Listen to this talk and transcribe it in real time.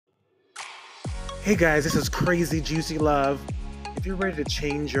Hey guys, this is Crazy Juicy Love. If you're ready to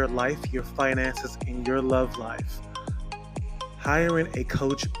change your life, your finances, and your love life, hiring a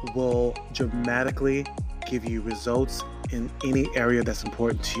coach will dramatically give you results in any area that's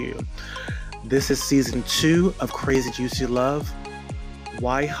important to you. This is season 2 of Crazy Juicy Love.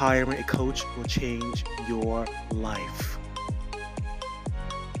 Why hiring a coach will change your life.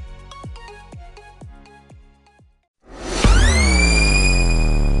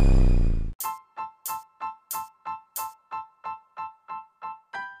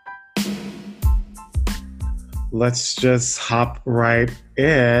 Let's just hop right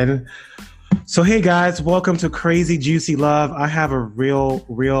in. So, hey guys, welcome to Crazy Juicy Love. I have a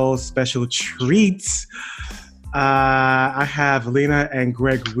real special treat. I have Lena and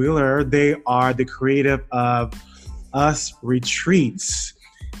Greg Wheeler. They are the creative of Us Retreats.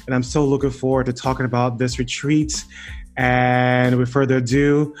 And I'm so looking forward to talking about this retreat. And with further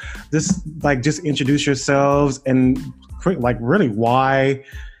ado, just introduce yourselves and really why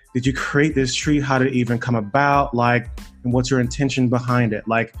did you create this retreat? How did it even come about? And what's your intention behind it?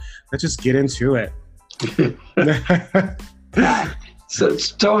 Let's just get into it.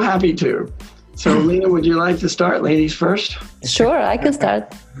 So happy to. So Lena, would you like to start? Ladies first? Sure, I can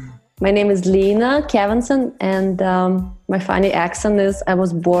start. My name is Lena Kevinson, and my funny accent is I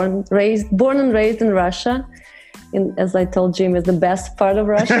was born and raised in Russia. As I told Jim, is the best part of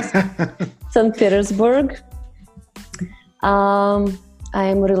Russia, St. Petersburg. I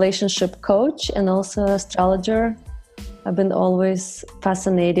am a relationship coach and also astrologer. I've been always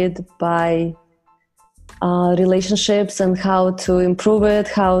fascinated by relationships and how to improve it,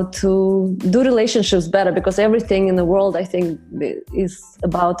 how to do relationships better, because everything in the world, I think, is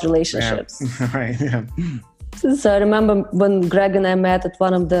about relationships. Yeah. Right. Yeah. So I remember when Greg and I met at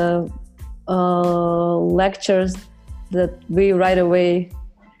one of the lectures that we right away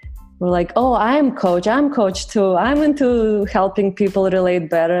were like, oh, I'm coach too. I'm into helping people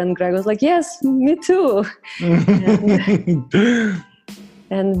relate better. And Greg was like, yes, me too.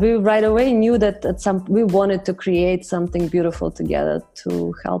 and we right away knew that we wanted to create something beautiful together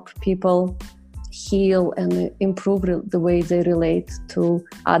to help people heal and improve the way they relate to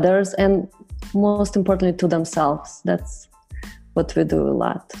others, and most importantly to themselves. That's what we do a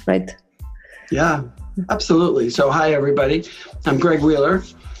lot, right? Yeah, absolutely. So hi, everybody. I'm Greg Wheeler,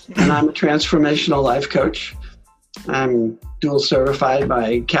 and I'm a transformational life coach. I'm dual certified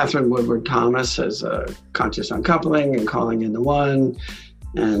by Catherine Woodward Thomas as a conscious uncoupling and calling in the one.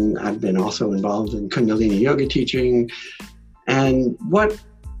 And I've been also involved in Kundalini yoga teaching. And what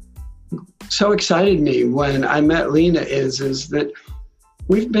so excited me when I met Lena is that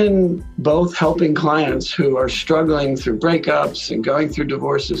we've been both helping clients who are struggling through breakups and going through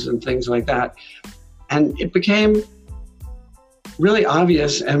divorces and things like that. And it became really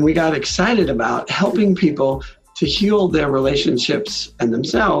obvious, and we got excited about helping people to heal their relationships and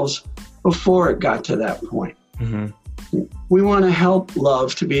themselves before it got to that point. Mm-hmm. We want to help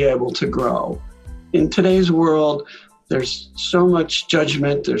love to be able to grow. In today's world, there's so much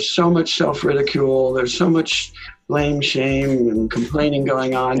judgment, there's so much self-ridicule, there's so much blame, shame, and complaining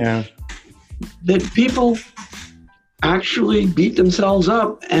going on, that people actually beat themselves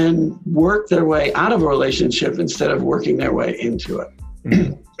up and work their way out of a relationship instead of working their way into it.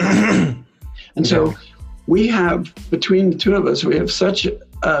 And so we have, between the two of us, we have such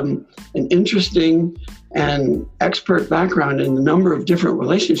an interesting and expert background in a number of different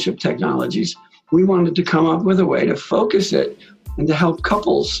relationship technologies. We wanted to come up with a way to focus it and to help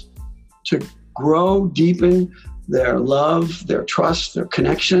couples to grow, deepen their love, their trust, their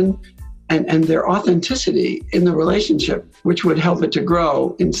connection, and their authenticity in the relationship, which would help it to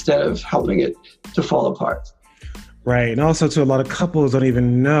grow instead of helping it to fall apart. Right. And also, too, a lot of couples don't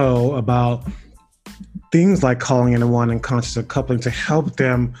even know about things like calling in one and conscious uncoupling to help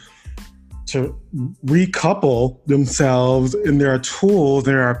them to recouple themselves. And there are tools,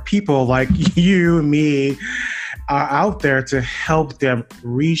 there are people like you and me are out there to help them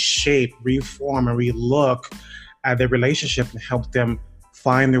reshape, reform, and relook at their relationship and help them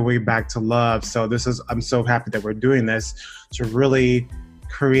find their way back to love. So I'm so happy that we're doing this to really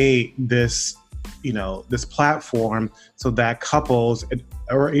create this, this platform so that couples,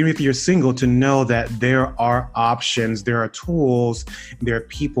 or even if you're single, to know that there are options, there are tools, there are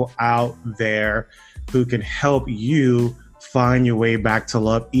people out there who can help you find your way back to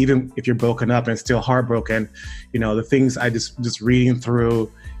love, even if you're broken up and still heartbroken. The things I just reading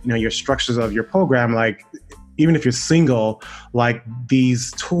through, your structures of your program, even if you're single,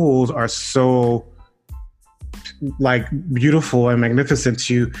 these tools are so beautiful and magnificent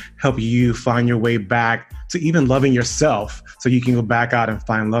to help you find your way back to even loving yourself so you can go back out and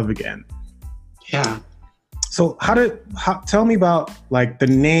find love again. Yeah. So tell me about like the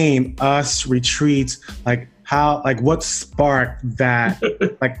name Us Retreats, like how, like what sparked that?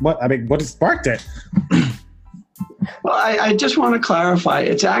 What sparked it? Well, I just want to clarify.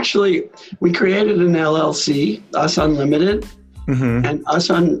 It's actually, we created an LLC, Us Unlimited, and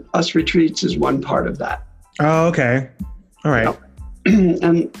Us Retreats is one part of that. Oh, okay. All right.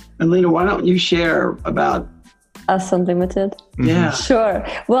 And Lena, why don't you share about Us Unlimited? Yeah. Sure.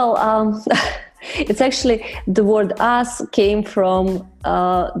 Well, it's actually, the word us came from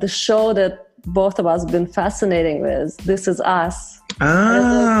the show that both of us been fascinating with. This Is Us.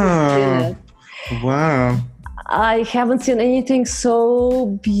 Oh, wow. I haven't seen anything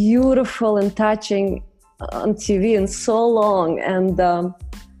so beautiful and touching on TV in so long. And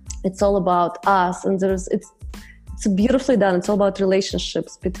it's all about us. And it's beautifully done. It's all about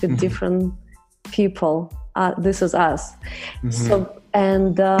relationships between different people. This is us. So,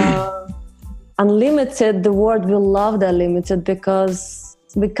 and Unlimited, the word, we love the Unlimited because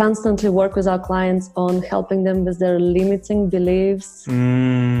we constantly work with our clients on helping them with their limiting beliefs or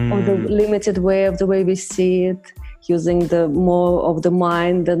the limited way of the way we see it, using the more of the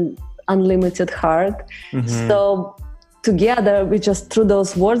mind than unlimited heart. So together, we just threw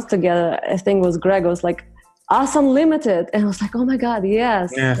those words together. I think it was Greg, was like, Us Unlimited. And I was like, oh my God,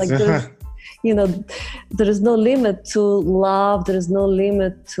 yes. Like there's, there is no limit to love. There is no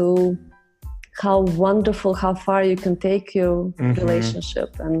limit to how wonderful, how far you can take your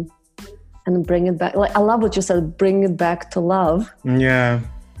relationship and bring it back. Like, I love what you said, bring it back to love. Yeah.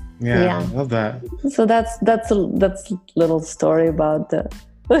 I love that. So that's a little story about the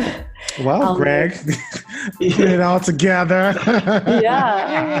Wow, Greg, put it all together.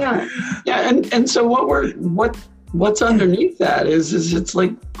 Yeah. And so what's underneath that is it's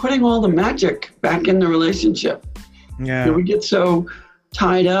like putting all the magic back in the relationship. Yeah. We get so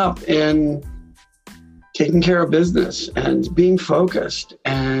tied up in taking care of business and being focused,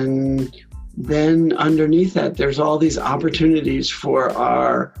 and then underneath that there's all these opportunities for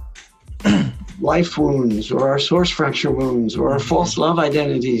our life wounds or our source fracture wounds or our false love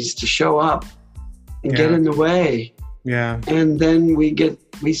identities to show up and get in the way. Yeah. And then we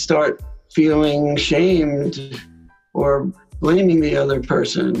start feeling shamed or blaming the other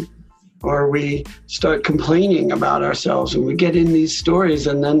person, or we start complaining about ourselves, and we get in these stories,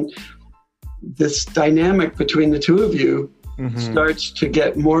 and then this dynamic between the two of you starts to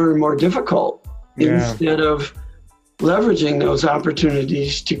get more and more difficult instead of leveraging those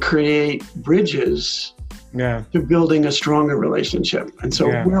opportunities to create bridges to building a stronger relationship. And so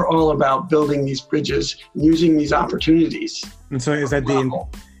we're all about building these bridges, using these opportunities. And so is that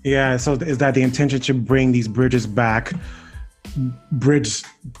is that the intention, to bring these bridges back, bridge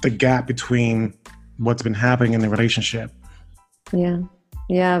the gap between what's been happening in the relationship?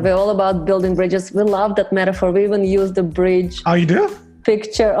 Yeah, we're all about building bridges. We love that metaphor. We even use the bridge. Oh, you do?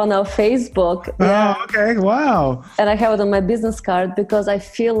 Picture on our Facebook. Oh, okay. Wow. And I have it on my business card because I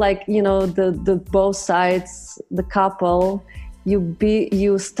feel like, the both sides, the couple,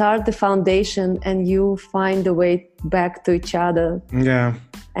 you start the foundation and you find a way back to each other. Yeah.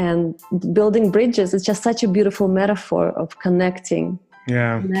 And building bridges is just such a beautiful metaphor of connecting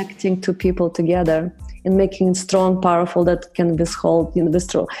two people together and making it strong, powerful, that can withhold,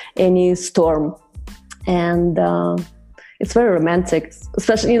 any storm. And it's very romantic,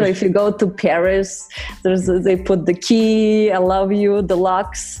 especially, if you go to Paris, they put the key, I love you, the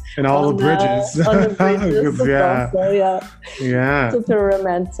locks. And all the bridges. On the bridges. Yeah. Super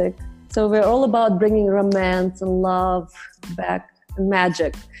romantic. So we're all about bringing romance and love back, and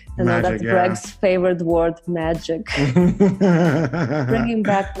magic. And that's Greg's favorite word, magic. Bringing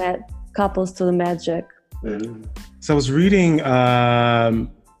back couples to the magic. So I was reading,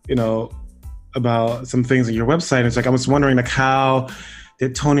 about some things on your website. It's like, I was wondering, like, how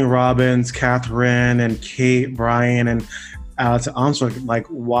did Tony Robbins, Catherine, and Kate Bryan, and Alex Armstrong,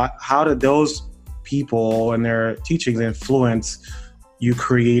 how did those people and their teachings influence you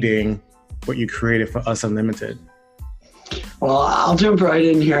creating what you created for Us Unlimited? Well, I'll jump right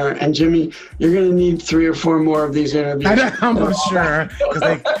in here. And Jimmy, you're going to need 3 or 4 more of these interviews. I'm sure, because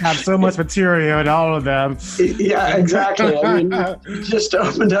they have so much material in all of them. Yeah, exactly. I mean, you just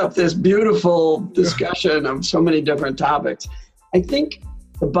opened up this beautiful discussion of so many different topics. I think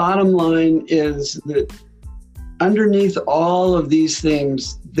the bottom line is that underneath all of these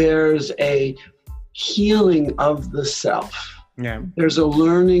things, there's a healing of the self. Yeah. There's a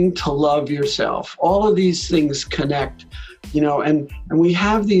learning to love yourself. All of these things connect, and we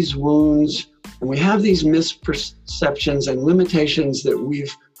have these wounds and we have these misperceptions and limitations that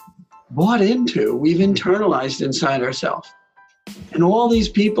we've bought into, we've internalized inside ourselves. And all these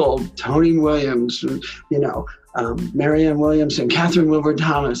people, Tony Williams, Marianne Williamson, Catherine Wilbur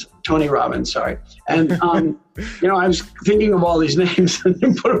Thomas, Tony Robbins, sorry. And, I was thinking of all these names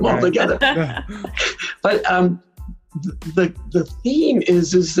and put them all together. But the theme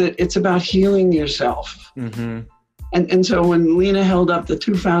is that it's about healing yourself. Mm-hmm. And so when Lena held up the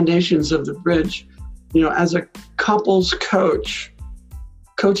two foundations of the bridge, as a couples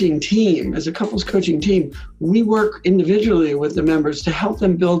coaching team, we work individually with the members to help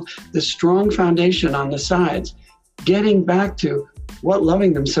them build the strong foundation on the sides, getting back to what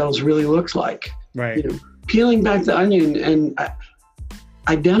loving themselves really looks like. Right. Peeling back the onion and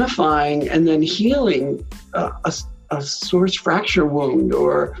identifying and then healing a source fracture wound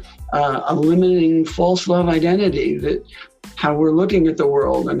or a limiting false love identity, that how we're looking at the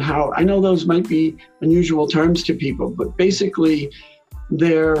world, and how, I know those might be unusual terms to people, but basically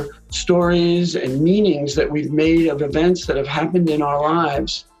they're stories and meanings that we've made of events that have happened in our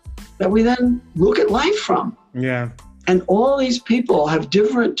lives that we then look at life from. Yeah. And all these people have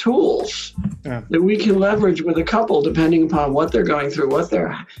different tools that we can leverage with a couple, depending upon what they're going through, what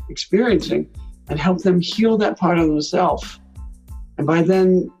they're experiencing, and help them heal that part of themselves. And by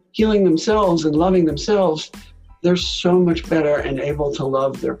then healing themselves and loving themselves, they're so much better and able to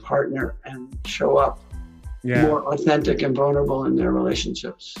love their partner and show up more authentic and vulnerable in their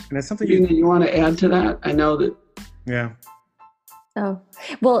relationships. And that's something you want to add to that? I know that. Yeah. Oh,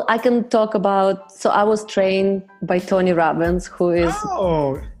 well, I can talk about, so I was trained by Tony Robbins, who is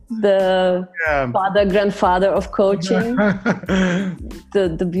the grandfather of coaching,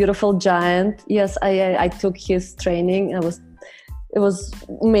 the beautiful giant. Yes, I took his training. It was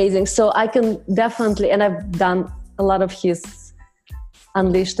amazing. So I can definitely, and I've done a lot of his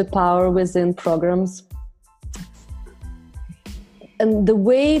Unleash the Power Within programs. And the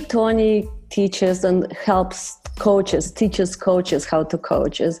way Tony teaches and teaches coaches how to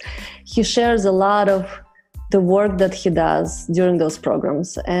coach is he shares a lot of the work that he does during those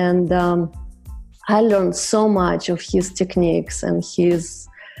programs. And I learned so much of his techniques and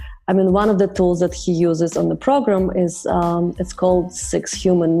one of the tools that he uses on the program is, it's called 6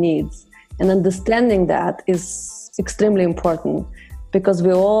 Human Needs. And understanding that is extremely important, because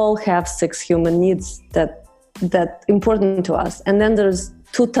we all have 6 human needs that important to us. And then there's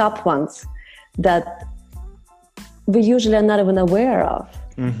 2 top ones that we usually are not even aware of.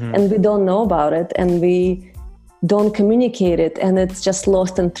 Mm-hmm. And we don't know about it, and we don't communicate it, and it's just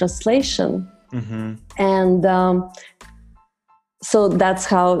lost in translation. Mm-hmm. And so that's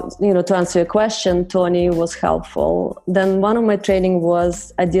how, to answer your question, Tony was helpful. Then one of my training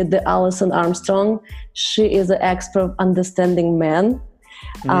was, I did the Alison Armstrong. She is an expert of understanding men.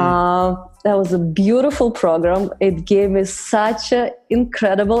 That was a beautiful program. It gave me such an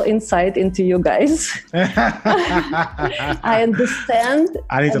incredible insight into you guys. I understand.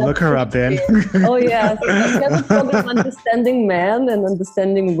 I need to look her up then. Oh, yes. She has a program, Understanding Men and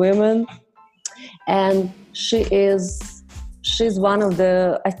Understanding Women. And she's one of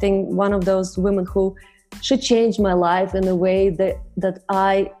those women who, she changed my life in a way that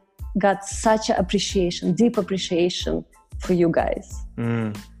I got such an deep appreciation for you guys.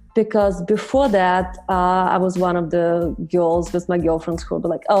 Because before that, I was one of the girls with my girlfriends who were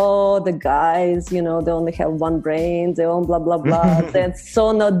like, oh, the guys, they only have one brain, they own blah, blah, blah. They're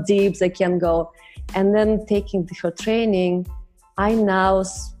so not deep, they can't go. And then taking her training, I now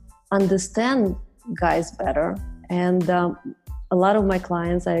understand guys better. And a lot of my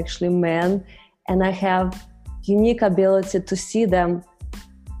clients are actually men, and I have unique ability to see them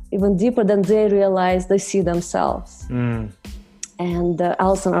even deeper than they realize they see themselves. And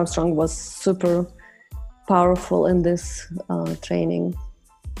Alison Armstrong was super powerful in this training.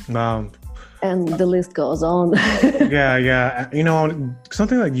 Wow. And the list goes on. Yeah.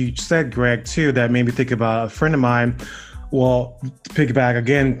 Something like you said, Greg, too, that made me think about a friend of mine. Well, to piggyback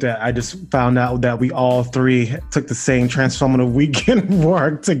again, that I just found out that we all 3 took the same transformative weekend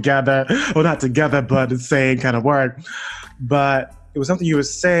work together. Well, not together, but the same kind of work. But it was something you were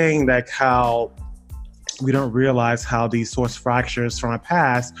saying, like how we don't realize how these source fractures from our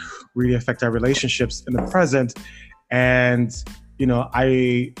past really affect our relationships in the present. And,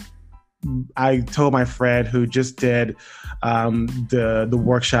 I told my friend who just did the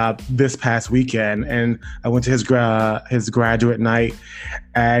workshop this past weekend, and I went to his graduate night,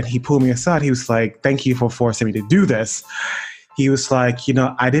 and he pulled me aside. He was like, thank you for forcing me to do this. He was like, he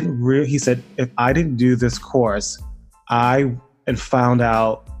said, if I didn't do this course, I found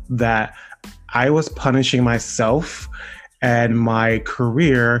out that I was punishing myself and my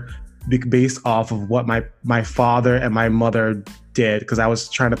career based off of what my father and my mother did, because I was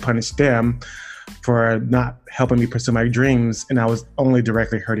trying to punish them for not helping me pursue my dreams, and I was only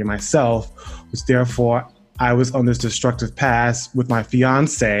directly hurting myself, which therefore I was on this destructive path with my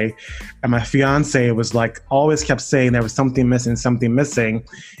fiance, and my fiance was like always kept saying there was something missing.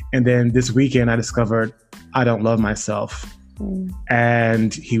 And then this weekend I discovered I don't love myself.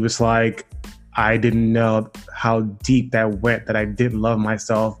 And he was like, I didn't know how deep that went, that I didn't love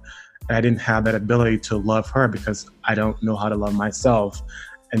myself. And I didn't have that ability to love her because I don't know how to love myself.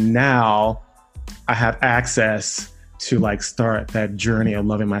 And now I have access to like start that journey of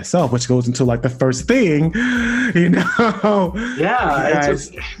loving myself, which goes into like the first thing, you know. Yeah.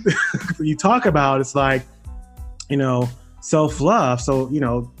 Guys, you talk about, it's like, you know, self-love. So, you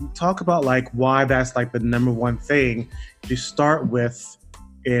know, talk about like why that's like the number one thing you start with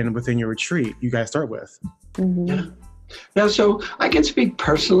within your retreat. You guys start with. Yeah. So I can speak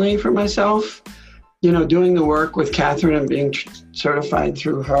personally for myself. You know, doing the work with Catherine and being certified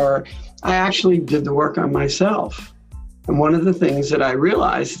through her, I actually did the work on myself. And one of the things that I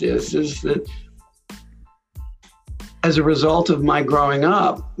realized is that as a result of my growing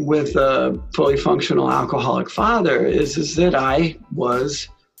up with a fully functional alcoholic father is that I was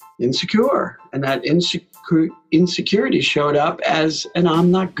insecure, and that insecurity showed up as an I'm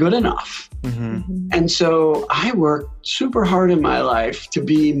not good enough. And so I worked super hard in my life to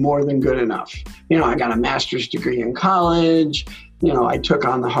be more than good enough. You know, I got a master's degree in college. You know, I took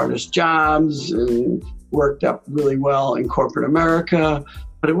on the hardest jobs and worked up really well in corporate America.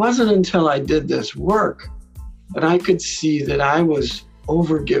 But it wasn't until I did this work that I could see that I was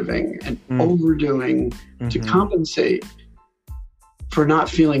overgiving and overdoing to compensate for not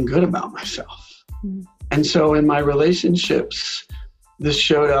feeling good about myself. And so in my relationships, this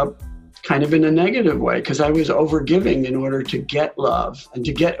showed up kind of in a negative way because I was overgiving in order to get love and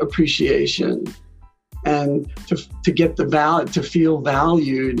to get appreciation and to get to feel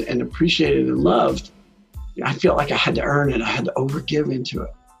valued and appreciated and loved. I felt like I had to earn it. I had to overgive into it.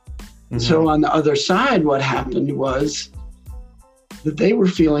 And so on the other side, what happened was that they were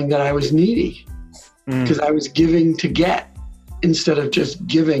feeling that I was needy because I was giving to get instead of just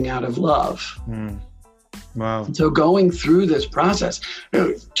giving out of love. Wow. And so going through this process,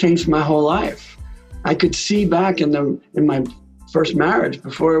 it changed my whole life. I could see back in my first marriage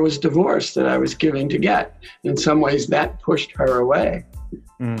before I was divorced that I was giving to get. In some ways that pushed her away.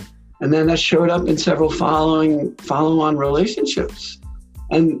 And then that showed up in several follow-on relationships.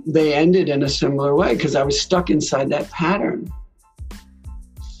 And they ended in a similar way because I was stuck inside that pattern.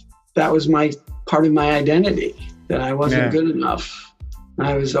 That was part of my identity, that I wasn't good enough.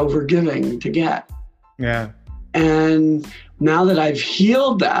 I was overgiving to get. Yeah. And now that I've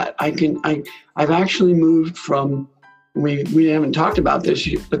healed that, I've actually moved from, we haven't talked about this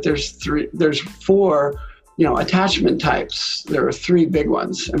yet, but there's 4, you know, attachment types. There are 3 big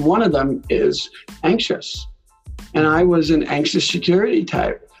ones. And one of them is anxious. And I was an anxious security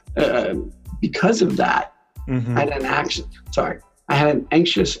type. Because of that, I had an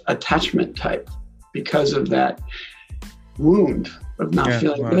anxious attachment type because of that wound of not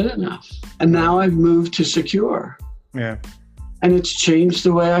feeling good enough. And now I've moved to secure. Yeah. And it's changed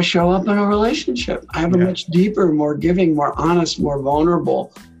the way I show up in a relationship. I have a much deeper, more giving, more honest, more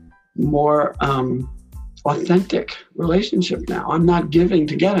vulnerable, more authentic relationship now. I'm not giving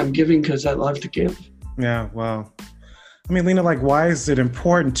to get, I'm giving because I love to give. Yeah, wow. I mean, Lena, like, why is it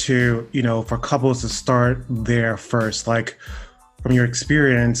important to, you know, for couples to start there first? Like, from your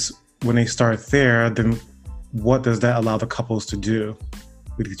experience, when they start there, then what does that allow the couples to do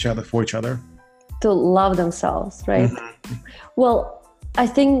with each other, for each other? To love themselves, right? Well, I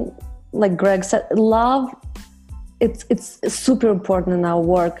think, like Greg said, love, it's super important in our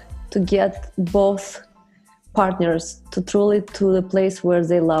work to get both partners to the place where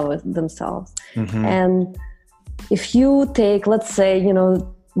they love themselves. And if you take, let's say, you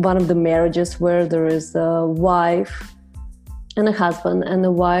know, one of the marriages where there is a wife and a husband, and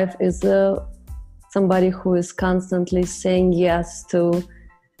the wife is somebody who is constantly saying yes to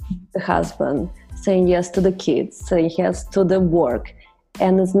the husband, saying yes to the kids, saying yes to the work,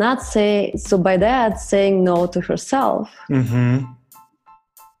 and it's not by that saying no to herself.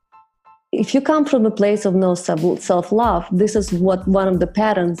 If you come from a place of no self-love, this is one of the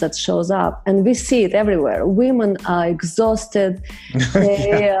patterns that shows up, and we see it everywhere. Women are exhausted,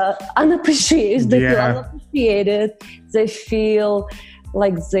 they unappreciated, they feel unappreciated, they feel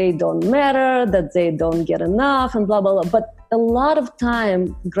like they don't matter, that they don't get enough, and blah, blah, blah. But a lot of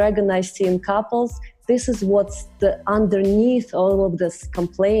time, Greg and I see in couples, this is what's underneath all of this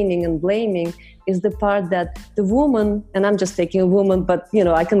complaining and blaming, is the part that the woman, and I'm just taking a woman, but you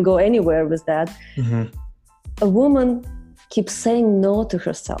know, I can go anywhere with that. A woman keeps saying no to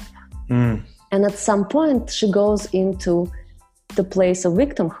herself. And at some point, she goes into the place of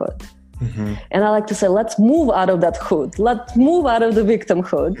victimhood. And I like to say, let's move out of that hood. Let's move out of the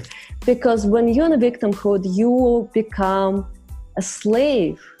victimhood. Because when you're in a victimhood, you become a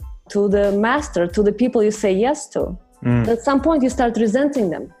slave to the master, to the people you say yes to. At some point, you start resenting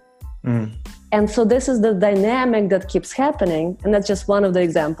them. And so this is the dynamic that keeps happening. And that's just one of the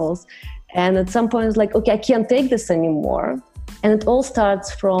examples. And at some point, it's like, okay, I can't take this anymore. And it all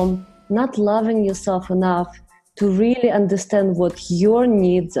starts from not loving yourself enough to really understand what your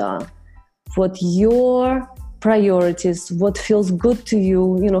needs are, what your priorities, what feels good to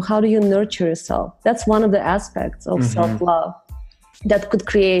you, how do you nurture yourself? That's one of the aspects of self-love that could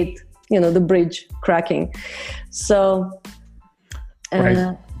create, the bridge cracking. So,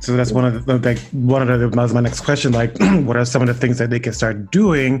 right. So that's one of that was my next question. Like, what are some of the things that they can start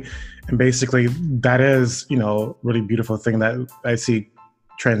doing? And basically, that is, really beautiful thing that I see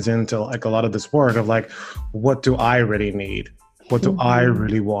trends into like a lot of this work of like, what do I really need? What do I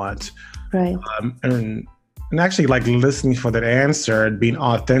really want? Right. And actually like listening for that answer and being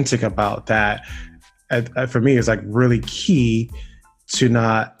authentic about that, for me is like really key to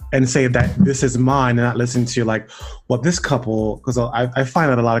not, and say that this is mine and not listen to like what this couple, because I find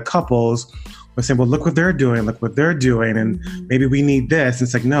that a lot of couples will say, well, look what they're doing, and maybe we need this. And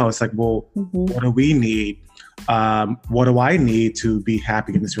it's like, no, it's like, well, what do we need? What do I need to be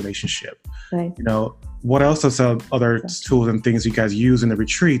happy in this relationship? Right. What else are some other tools and things you guys use in the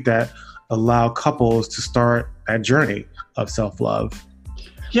retreat that allow couples to start that journey of self-love?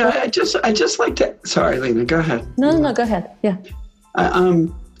 Yeah, I just like to, sorry, Lena, go ahead. No, go ahead. Yeah.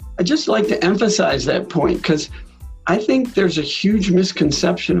 I just like to emphasize that point because I think there's a huge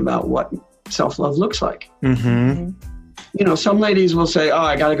misconception about what self-love looks like. Some ladies will say, oh,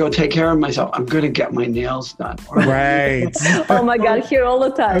 I got to go take care of myself. I'm going to get my nails done. Right. Oh my God, here all the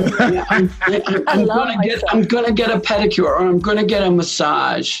time. Yeah, I'm going to get a pedicure, or I'm going to get a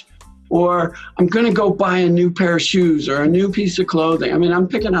massage, or I'm going to go buy a new pair of shoes or a new piece of clothing. I mean, I'm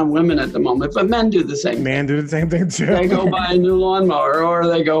picking on women at the moment, but men do the same thing. Men do the same thing too. They go buy a new lawnmower, or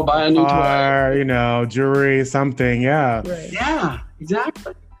they go buy a new toy. Jewelry, something. Yeah. Right. Yeah,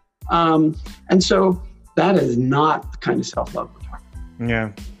 exactly. And so that is not the kind of self-love we're talking about.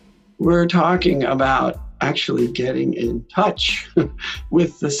 Yeah. We're talking about actually getting in touch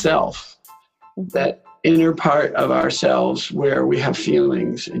with the self, that inner part of ourselves where we have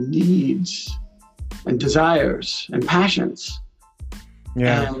feelings and needs and desires and passions.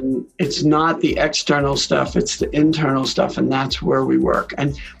 Yeah. And it's not the external stuff, it's the internal stuff, and that's where we work.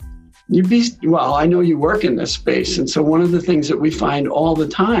 And I know you work in this space, and so one of the things that we find all the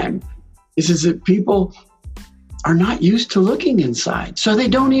time is that people are not used to looking inside, so they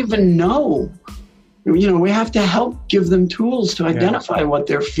don't even know. We have to help give them tools to identify what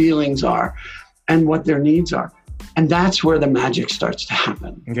their feelings are and what their needs are. And that's where the magic starts to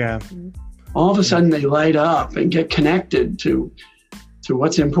happen. Yeah. All of a sudden they light up and get connected to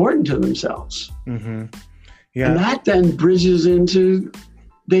what's important to themselves. Mm-hmm. Yeah. And that then bridges into,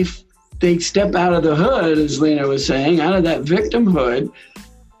 they step out of the hood, as Lena was saying, out of that victimhood,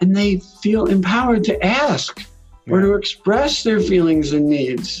 and they feel empowered to ask or to express their feelings and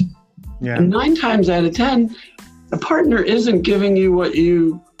needs. Yeah. And 9 times out of 10, the partner isn't giving you what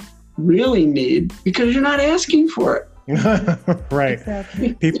you really need because you're not asking for it. Right.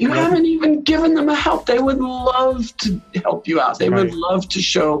 Exactly. You haven't even given them a help. They would love to help you out. They would love to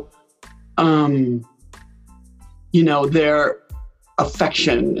show, their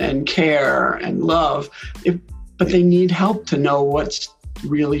affection and care and love, but they need help to know what's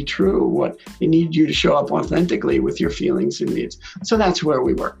really true. What they need you to show up authentically with your feelings and needs. So that's where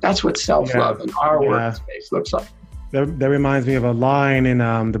we work. That's what self-love in our workspace looks like. That reminds me of a line in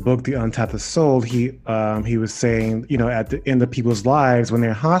the book, The Untapped Soul. He was saying, at the end of people's lives when they're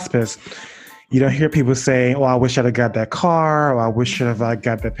in hospice, you don't hear people saying, "Oh, I wish I'd have got that car," or "I wish I'd have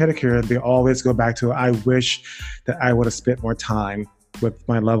got that pedicure." They always go back to, "I wish that I would have spent more time with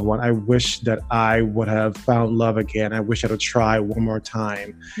my loved one. I wish that I would have found love again. I wish I'd have tried one more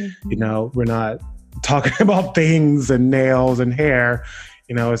time." Mm-hmm. We're not talking about things and nails and hair.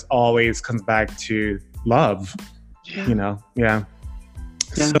 It always comes back to love. Yeah. Yeah.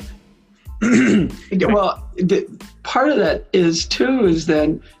 So, well, part of that is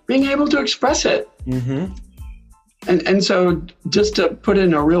then being able to express it. Mm-hmm. And so just to put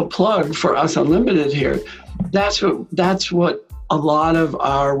in a real plug for Us Unlimited here, that's what a lot of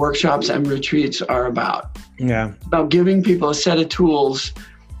our workshops and retreats are about. Yeah. About giving people a set of tools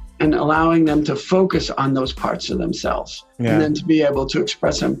and allowing them to focus on those parts of themselves, and then to be able to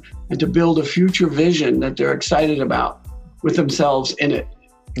express them and to build a future vision that they're excited about with themselves in it.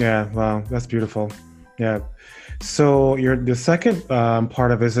 Yeah, wow, that's beautiful. Yeah. So the second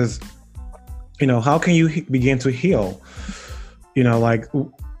part of this is, how can you begin to heal? Like,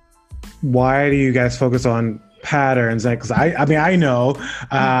 why do you guys focus on patterns? Like, 'cause I mean, I know,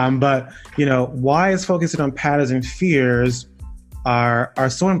 but why is focusing on patterns and fears are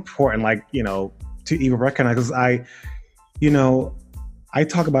so important? Like, to even recognize, because I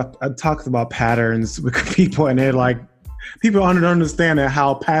talked about patterns with people, and they're like, people don't understand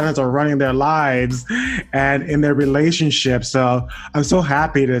how patterns are running their lives and in their relationships. So I'm so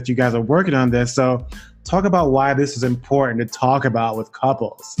happy that you guys are working on this. So talk about why this is important to talk about with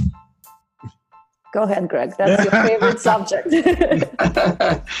couples. Go ahead, Greg. That's your favorite subject.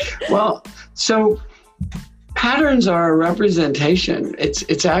 Well, so patterns are a representation.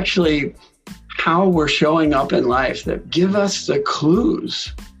 It's actually how we're showing up in life that give us the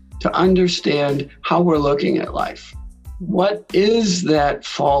clues to understand how we're looking at life. What is that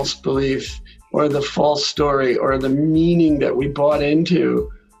false belief or the false story or the meaning that we bought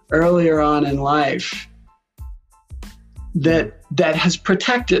into earlier on in life that has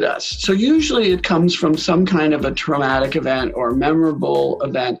protected us? So usually it comes from some kind of a traumatic event or memorable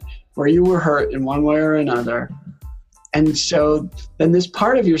event where you were hurt in one way or another. And so then this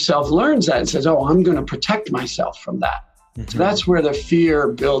part of yourself learns that and says, oh, I'm going to protect myself from that. Mm-hmm. So that's where the fear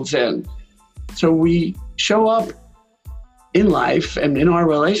builds in. So we show up in life and in our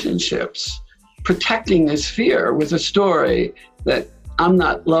relationships, protecting this fear with a story that I'm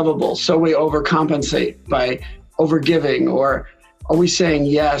not lovable. So we overcompensate by overgiving, or are we saying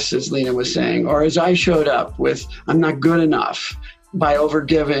yes, as Lena was saying, or as I showed up with, I'm not good enough, by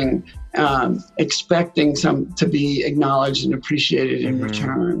overgiving, expecting to be acknowledged and appreciated in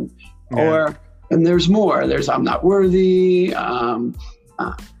return. Yeah. And there's more. There's, I'm not worthy. I'm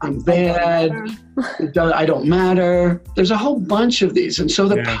bad. I don't matter. There's a whole bunch of these. And so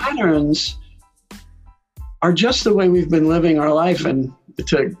the patterns are just the way we've been living our life. And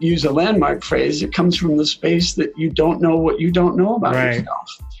to use a landmark phrase, it comes from the space that you don't know what you don't know about yourself.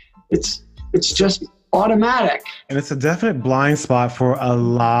 It's just automatic. And it's a definite blind spot for a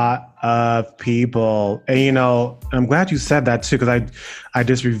lot of people. And, I'm glad you said that too, because I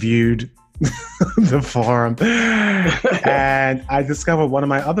just reviewed the forum and I discovered one of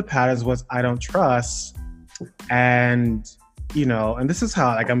my other patterns was I don't trust. And and this is how,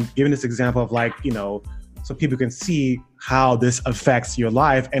 like, I'm giving this example of, like, so people can see how this affects your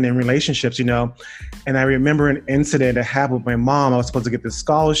life and in relationships. And I remember an incident that happened with my mom. I was supposed to get this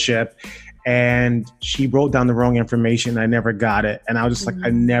scholarship and she wrote down the wrong information. I never got it, and I was just like,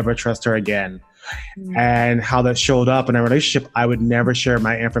 I never trust her again. And how that showed up in a relationship, I would never share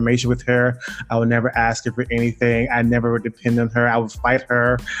my information with her. I would never ask her for anything. I never would depend on her. I would fight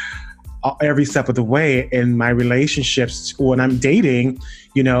her every step of the way in my relationships. When I'm dating,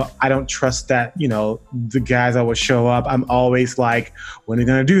 I don't trust that, the guys that will show up. I'm always like, when are we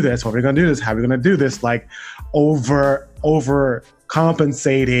going to do this? What are we going to do this? How are we going to do this? Like over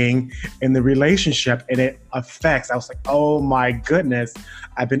compensating in the relationship, and it affects. I was like, oh my goodness,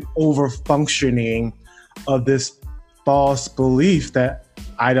 I've been over functioning of this false belief that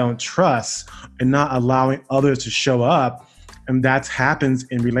I don't trust and not allowing others to show up. And that happens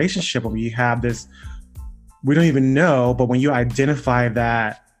in relationship when you have this, we don't even know, but when you identify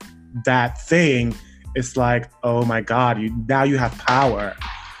that thing, it's like, oh my God, now you have power.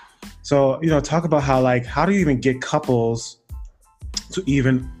 So, talk about how do you even get couples to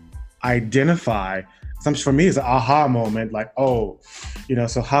even identify? For me, it's an aha moment, like, oh,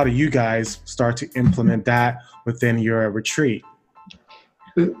 so how do you guys start to implement that within your retreat?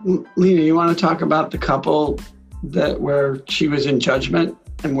 Lena, you want to talk about the couple where she was in judgment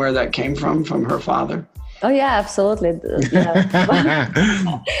and where that came from her father? Oh yeah, absolutely. Yeah.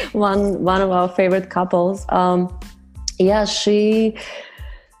 one of our favorite couples.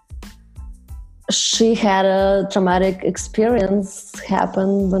 She had a traumatic experience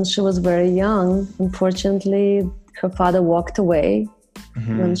happen when she was very young. Unfortunately, her father walked away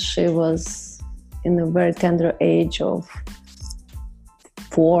when she was in a very tender age of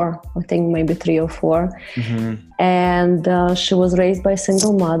 4, I think maybe 3 or 4. And she was raised by a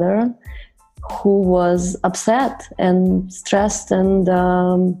single mother who was upset and stressed and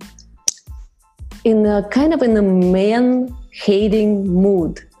in a man-hating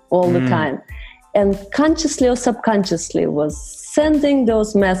mood all the time. And consciously or subconsciously was sending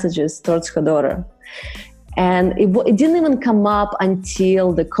those messages towards her daughter. And it didn't even come up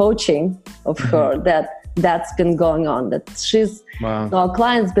until the coaching of her that's been going on, that our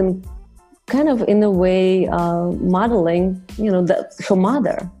client's been kind of in a way modeling, her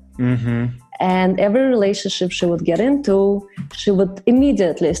mother. And every relationship she would get into, she would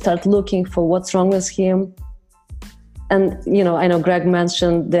immediately start looking for what's wrong with him. And, you know, I know Greg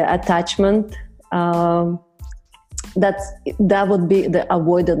mentioned the attachment. That would be the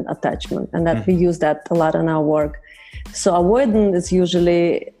avoidant attachment, and that we use that a lot in our work. So avoidant is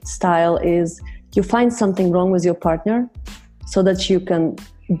usually style is you find something wrong with your partner so that you can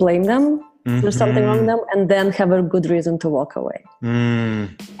blame them. There's something wrong with them, and then have a good reason to walk away.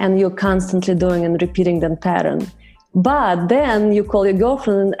 And you're constantly doing and repeating that pattern. But then you call your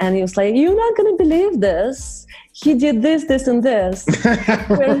girlfriend and you're like, you're not going to believe this. He did this, this, and this.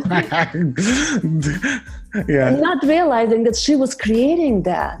 Yeah. And not realizing that she was creating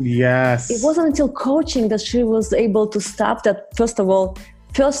that. Yes. It wasn't until coaching that she was able to stop that. First of all,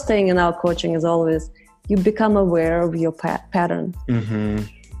 first thing in our coaching is always you become aware of your pattern.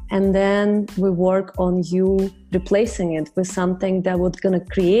 And then we work on you replacing it with something that would going to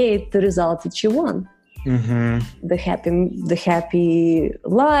create the result that you want. The happy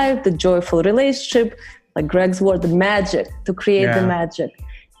life, the joyful relationship, like Greg's word, the magic, to create the magic.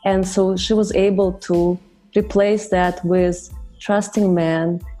 And so she was able to replace that with trusting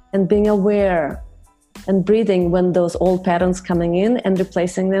man and being aware and breathing when those old patterns coming in and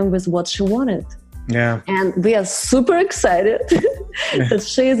replacing them with what she wanted. Yeah. And we are super excited that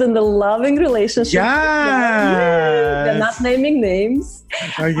she is in the loving relationship. Yes. They're not naming names.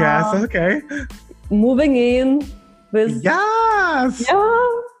 Oh, yes. Okay. Moving in with... Yes.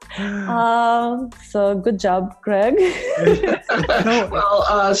 Yeah. So good job, Greg. Well,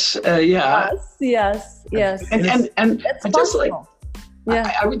 us, yeah. Us, yes. And it's possible.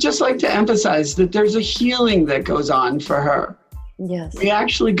 I would just like to emphasize that there's a healing that goes on for her. Yes. We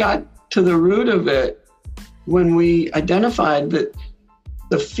actually got to the root of it when we identified that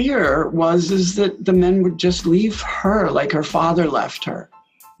the fear is that the men would just leave her like her father left her.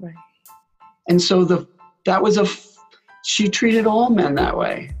 Right. And so she treated all men that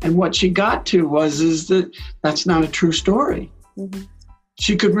way. And what she got to is that that's not a true story.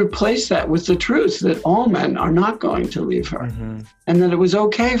 She could replace that with the truth that all men are not going to leave her. And that it was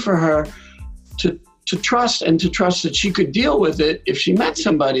okay for her to trust that she could deal with it. If she met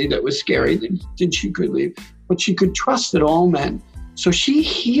somebody that was scary, then she could leave. But she could trust that all men. So she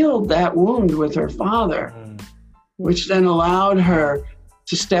healed that wound with her father, which then allowed her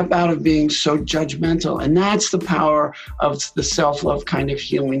to step out of being so judgmental. And that's the power of the self-love kind of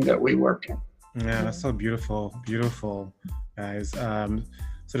healing that we work in. Yeah, that's so beautiful. Beautiful, guys.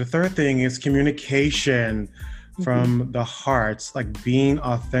 So the third thing is communication from the heart, like being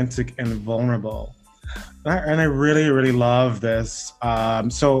authentic and vulnerable. And I really, really love this.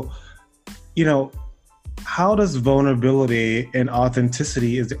 So, you know, how does vulnerability and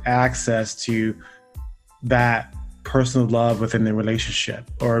authenticity is access to that personal love within the relationship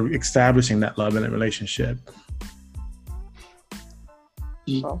or establishing that love in a relationship?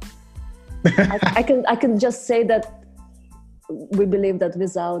 Well, I can just say that we believe that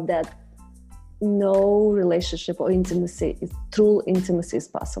without that, no relationship or true intimacy is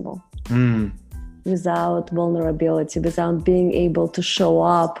possible. Without vulnerability, without being able to show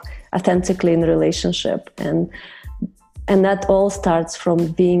up authentically in a relationship. And that all starts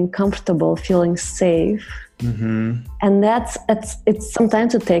from being comfortable, feeling safe. And it's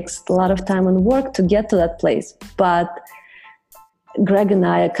sometimes it takes a lot of time and work to get to that place. But Greg and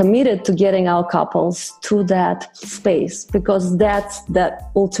I are committed to getting our couples to that space, because that's the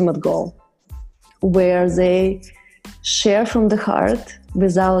ultimate goal, where they share from the heart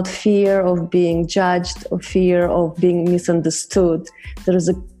without fear of being judged or fear of being misunderstood.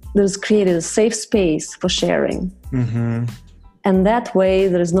 There's created a safe space for sharing. And that way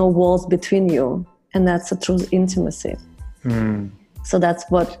there is no walls between you. And that's a true intimacy. So that's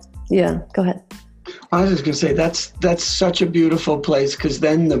what, go ahead. I was just going to say, that's such a beautiful place, because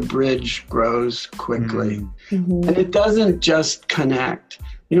then the bridge grows quickly. And it doesn't just connect.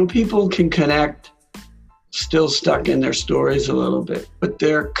 You know, people can connect still stuck in their stories a little bit, but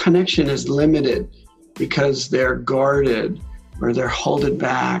their connection is limited because they're guarded, or they're holding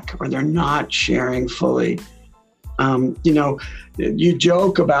back, or they're not sharing fully. You know, you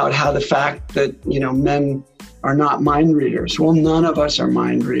joke about how the fact that, you know, men are not mind readers. Well, none of us are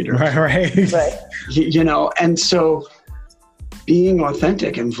mind readers. Right. You know, and so being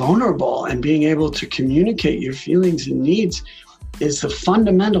authentic and vulnerable and being able to communicate your feelings and needs is the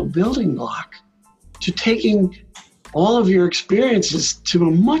fundamental building block to taking all of your experiences to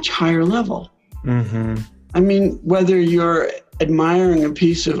a much higher level. I mean, whether you're admiring a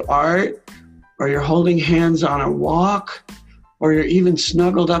piece of art, or you're holding hands on a walk, or you're even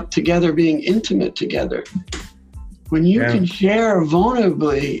snuggled up together being intimate together, When you can share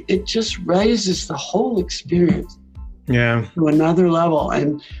vulnerably, it just raises the whole experience to another level.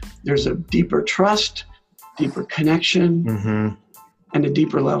 And there's a deeper trust, deeper connection, and a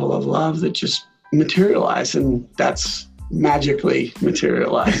deeper level of love that just materialize. And that's magically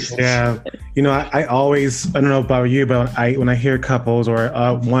materialized. Yeah. You know, I always, I don't know about you, but when I hear couples or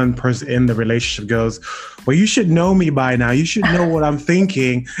one person in the relationship goes, well, you should know me by now. You should know what I'm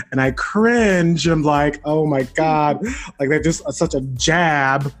thinking. And I cringe. I'm like, oh my God. Like they're just such a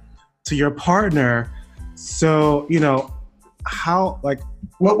jab to your partner. So, you know, how like.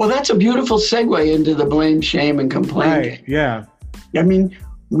 Well, that's a beautiful segue into the blame, shame, and complaining. Right. Yeah. I mean,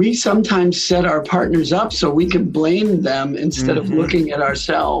 we sometimes set our partners up so we can blame them instead of looking at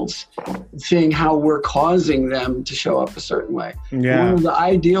ourselves, seeing how we're causing them to show up a certain way. Yeah. One of the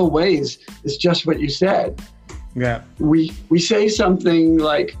ideal ways is just what you said. Yeah. We say something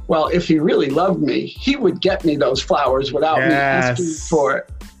like, well, if he really loved me, he would get me those flowers without me asking for it.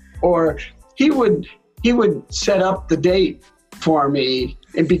 Or he would set up the date for me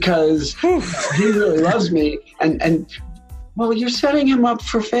and because he really loves me and well, you're setting him up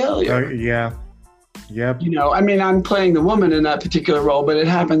for failure. Yeah. Yep. You know, I mean, I'm playing the woman in that particular role, but it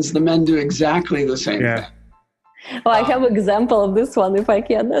happens the men do exactly the same thing. Well, I have an example of this one, if I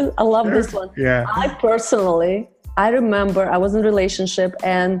can. I love this one. Yeah. I remember I was in a relationship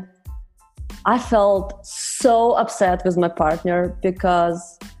and I felt so upset with my partner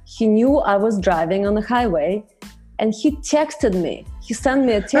because he knew I was driving on the highway and he texted me. He sent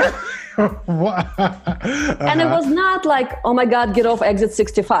me a text. And it was not like, oh my God, get off exit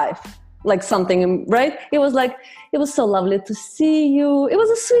 65, like something, right? It was like, it was so lovely to see you. It was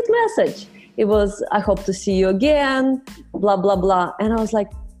a sweet message. It was, I hope to see you again, blah, blah, blah. And I was like,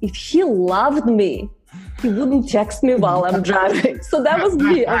 if he loved me, he wouldn't text me while I'm driving. So that was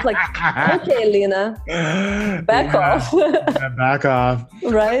me. I was like, okay, Lena, back off. Back off.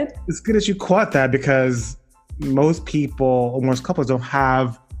 Right? It's good that you caught that because most people or most couples don't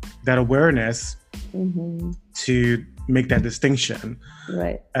have that awareness to make that distinction.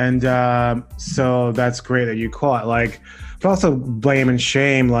 Right. And so that's great that you caught. Like, but also blame and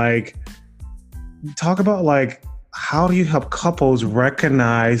shame, like, talk about like, how do you help couples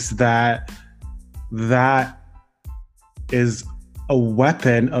recognize that is a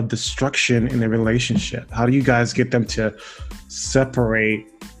weapon of destruction in a relationship? How do you guys get them to separate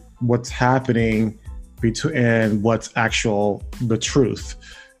what's happening and what's the truth?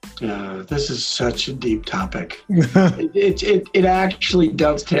 This is such a deep topic. It actually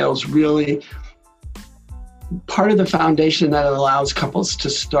dovetails really part of the foundation that allows couples to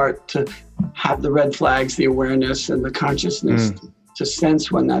start to have the red flags, the awareness, and the consciousness to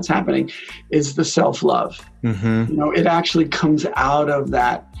sense when that's happening is the self-love. You know, it actually comes out of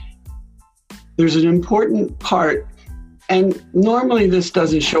that. There's an important part, and normally this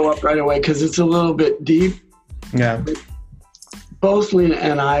doesn't show up right away because it's a little bit deep. Yeah. Both Lena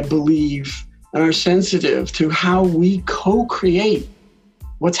and I believe and are sensitive to how we co-create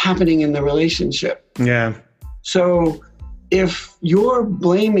what's happening in the relationship. Yeah. So if you're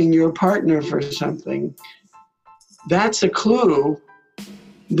blaming your partner for something, that's a clue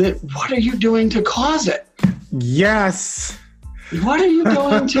that what are you doing to cause it? Yes. What are you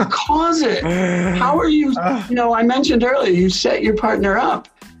doing to cause it? How are you, you know, I mentioned earlier, you set your partner up.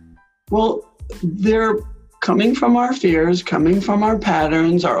 Well, they're coming from our fears, coming from our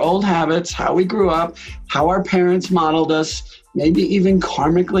patterns, our old habits, how we grew up, how our parents modeled us, maybe even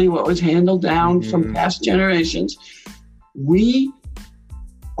karmically what was handled down from past generations. We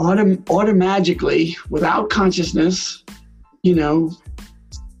automatically, without consciousness, you know,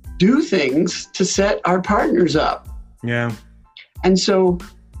 do things to set our partners up. Yeah. And so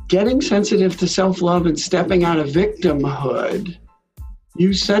getting sensitive to self-love and stepping out of victimhood,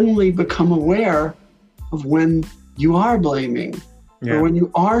 you suddenly become aware of when you are blaming or when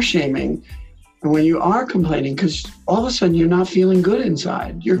you are shaming and when you are complaining, because all of a sudden you're not feeling good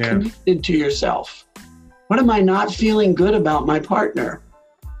inside. You're connected to yourself. What am I not feeling good about my partner?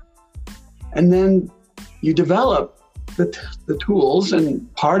 And then you develop the tools,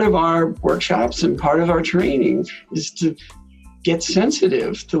 and part of our workshops and part of our training is to get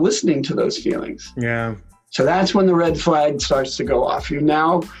sensitive to listening to those feelings. Yeah. So that's when the red flag starts to go off. You've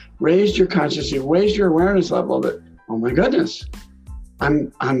now raised your consciousness, you've raised your awareness level that, oh my goodness,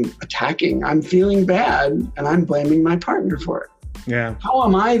 I'm attacking, I'm feeling bad, and I'm blaming my partner for it. Yeah. How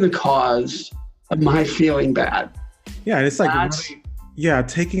am I the cause of my feeling bad? Yeah, and it's like really,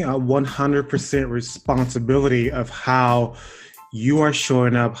 taking a 100% responsibility of how you are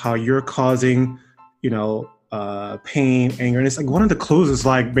showing up, how you're causing, you know, pain, anger. And it's like one of the clues is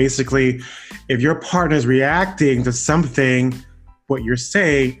like basically if your partner is reacting to something, what you're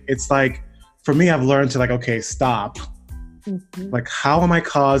saying, it's like, for me, I've learned to like, okay, stop. Mm-hmm. Like, how am I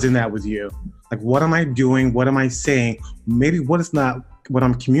causing that with you? Like, what am I doing? What am I saying? Maybe what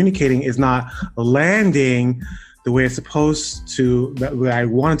I'm communicating is not landing the way it's supposed to, that way I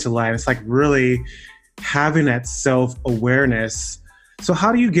want it to land. It's like really having that self-awareness. So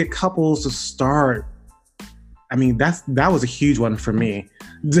how do you get couples to start? I mean, that was a huge one for me,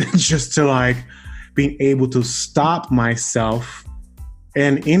 just to like being able to stop myself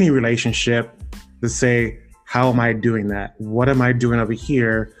in any relationship to say, how am I doing that? What am I doing over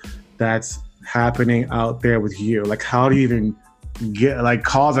here that's happening out there with you? Like, how do you even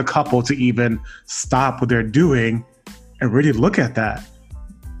cause a couple to even stop what they're doing and really look at that?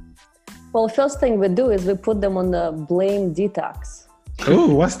 Well, first thing we do is we put them on the blame detox.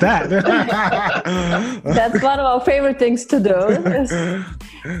 Ooh, what's that? That's one of our favorite things to do.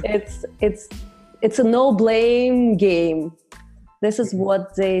 It's a no blame game. This is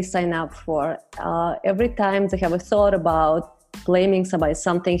what they sign up for. Every time they have a thought about blaming somebody,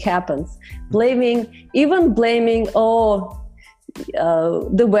 something happens. Blaming, the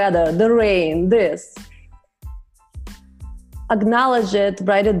weather, the rain, this. Acknowledge it,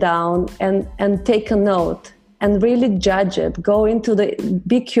 write it down, and take a note and really judge it.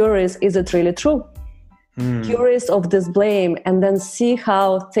 Be curious, is it really true? Curious of this blame, and then see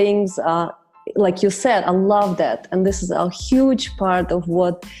how things are. Like you said, I love that. And this is a huge part of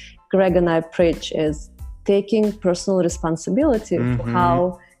what Greg and I preach, is taking personal responsibility for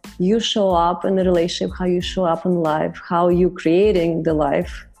how you show up in a relationship, how you show up in life, how you're creating the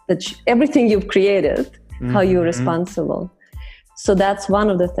life, everything you've created, how you're responsible. So that's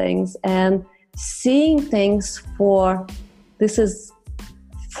one of the things. And seeing things this is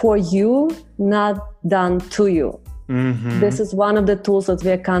for you, not done to you. This is one of the tools that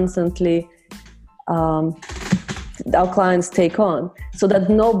we are constantly our clients take on. So that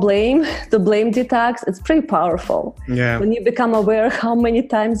the blame detox, it's pretty powerful. Yeah. When you become aware how many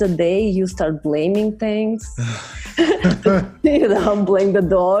times a day you start blaming things, blame the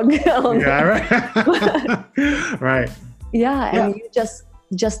dog. Right. And you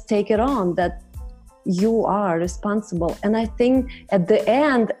just take it on that you are responsible. And I think at the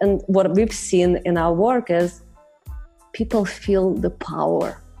end, and what we've seen in our work is people feel the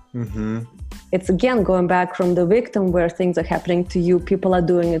power. It's again going back from the victim, where things are happening to you, people are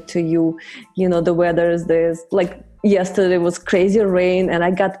doing it to you. The weather is this. Like yesterday was crazy rain and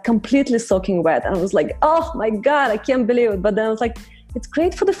I got completely soaking wet. And I was like, oh my God, I can't believe it. But then I was like, it's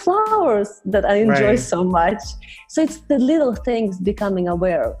great for the flowers that I enjoy so much. So it's the little things becoming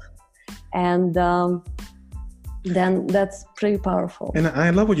aware of. And then that's pretty powerful. And I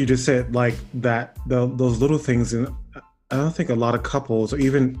love what you just said, like that, those little things. And I don't think a lot of couples, or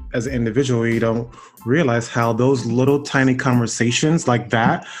even as an individual, you don't realize how those little tiny conversations like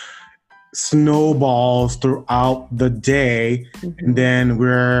that snowballs throughout the day. And then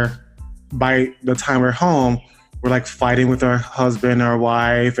by the time we're home, we're like fighting with our husband, our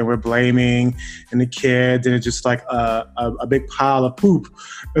wife, and we're blaming and the kids, and it's just like a big pile of poop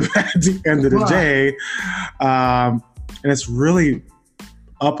at the end of the day. And it's really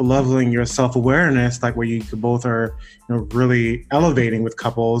up-leveling your self-awareness, like where you both are really elevating with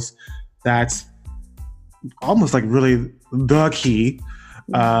couples. That's almost like really the key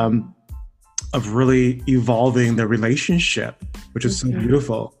of really evolving the relationship, which is so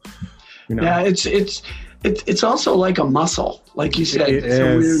beautiful. Yeah, it's also like a muscle, like you said. It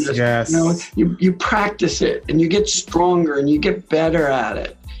is, yes. You practice it and you get stronger and you get better at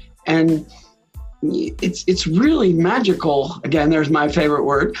it. And it's really magical. Again, there's my favorite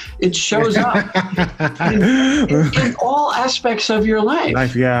word. It shows up in all aspects of your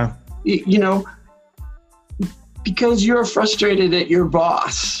life. Yeah. Because you're frustrated at your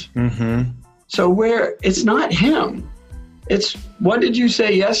boss. So it's not him. It's what did you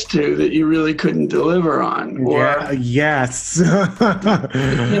say yes to that you really couldn't deliver on? Or, yes.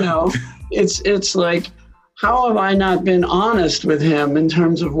 It's like, how have I not been honest with him in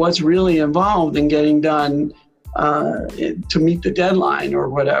terms of what's really involved in getting done to meet the deadline or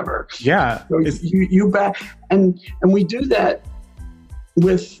whatever? Yeah. So you back, and we do that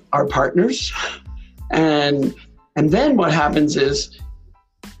with our partners, and then what happens is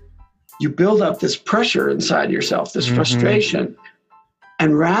you build up this pressure inside yourself, this frustration,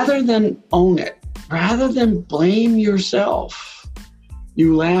 and rather than own it, rather than blame yourself,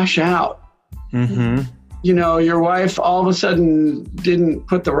 you lash out. Your wife all of a sudden didn't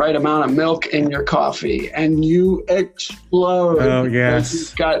put the right amount of milk in your coffee and you explode. Oh, yes.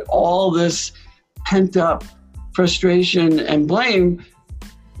 You've got all this pent up frustration and blame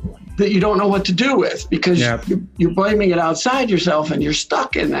that you don't know what to do with, because you're blaming it outside yourself and you're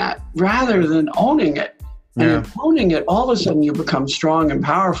stuck in that rather than owning it. And in owning it, all of a sudden you become strong and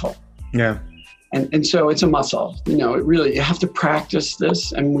powerful. Yeah. And so it's a muscle, it really, you have to practice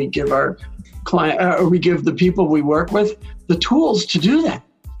this, and we give our we give the people we work with the tools to do that.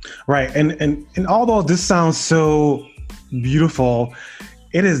 Right. And although this sounds so beautiful,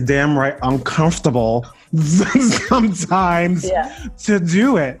 it is damn right uncomfortable sometimes to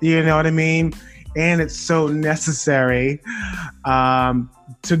do it. You know what I mean? And it's so necessary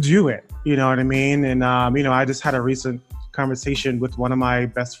to do it. You know what I mean? And, I just had a recent conversation with one of my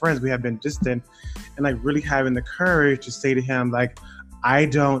best friends. We have been distant, and like really having the courage to say to him, like, I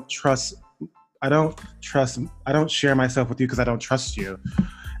don't share myself with you because I don't trust you.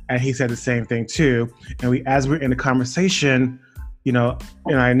 And he said the same thing too. And as we're in the conversation, and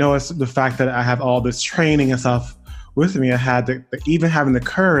I know it's the fact that I have all this training and stuff with me. I had even having the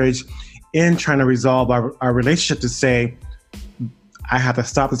courage in trying to resolve our relationship to say, I have to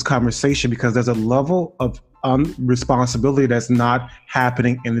stop this conversation because there's a level of responsibility that's not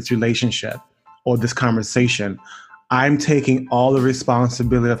happening in this relationship or this conversation. I'm taking all the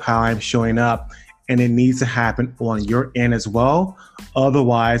responsibility of how I'm showing up, and it needs to happen on your end as well.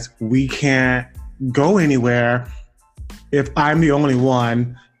 Otherwise, we can't go anywhere if I'm the only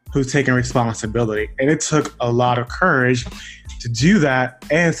one who's taking responsibility. And it took a lot of courage to do that.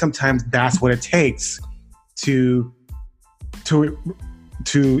 And sometimes that's what it takes to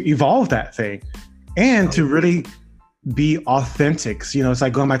evolve that thing and to really be authentic. It's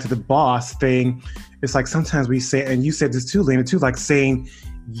like going back to the boss thing. It's like sometimes we say, and you said this too, Lena, too, like saying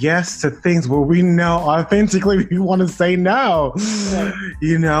yes to things where we know authentically we want to say no,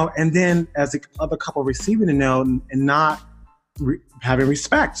 and then as the other couple receiving a no and not having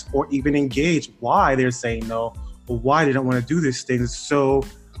respect or even engage why they're saying no or why they don't want to do this thing is so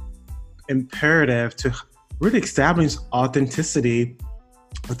imperative to really establish authenticity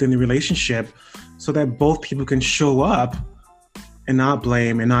within the relationship so that both people can show up and not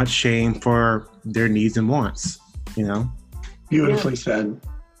blame and not shame for their needs and wants, Beautifully said.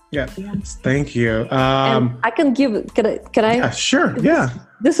 Yeah. Yes. Thank you. I can give, can I? Yeah, sure.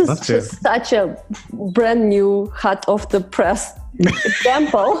 This is just such a brand new, hot off the press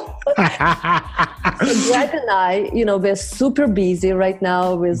example. So Greg and I, we're super busy right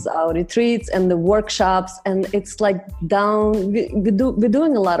now with our retreats and the workshops, and it's like we're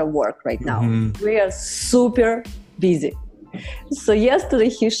doing a lot of work right now. Mm-hmm. We are super busy. So yesterday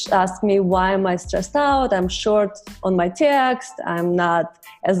he asked me, why am I stressed out? I'm short on my text. I'm not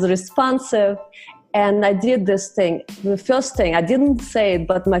as responsive. And I did this thing. The first thing, I didn't say it,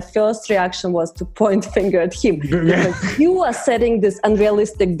 but my first reaction was to point finger at him. Because you are setting this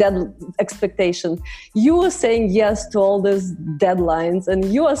unrealistic expectation. You are saying yes to all these deadlines,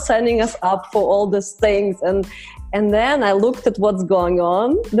 and you are signing us up for all these things. And then I looked at what's going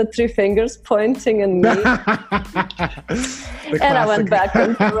on, the 3 fingers pointing at me. And I went back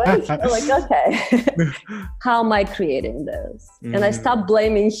and forth. I'm like, okay, how am I creating this? Mm-hmm. And I stopped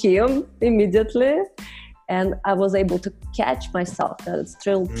blaming him immediately. And I was able to catch myself that it's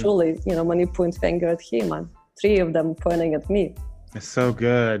truly, when you point finger at him, and 3 of them pointing at me. That's so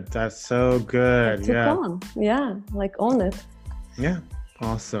good. That's so good. Like own it. Yeah.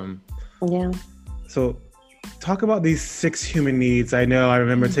 Awesome. Yeah. So talk about these 6 human needs. I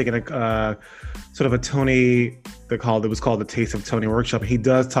remember taking a sort of a Tony, it was called the Taste of Tony workshop. He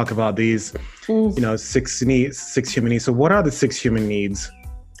does talk about these, 6 human needs. So what are the 6 human needs?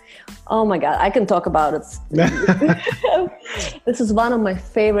 Oh my God, I can talk about it. This is one of my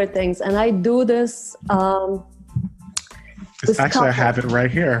favorite things. And I do this. Actually, I have it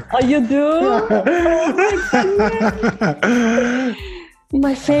right here. Oh, you do? Oh my goodness.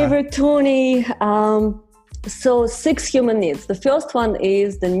 My favorite Tony. So 6 human needs. The first one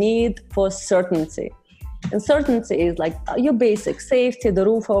is the need for certainty. And certainty is like your basic safety, the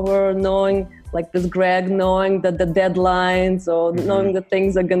roof over, knowing, like this Greg, knowing that the deadlines or knowing that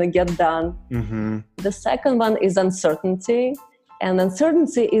things are going to get done. Mm-hmm. The second one is uncertainty. And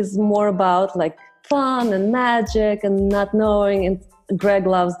uncertainty is more about like fun and magic and not knowing. And Greg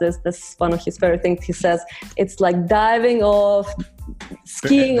loves this. This is one of his favorite things. He says, it's like diving off,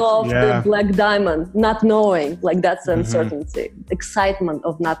 skiing off the black diamond, not knowing, like that's the uncertainty, excitement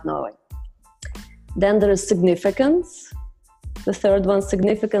of not knowing. Then there is significance. The third one,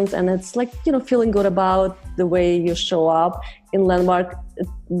 significance, and it's like, feeling good about the way you show up. In Landmark,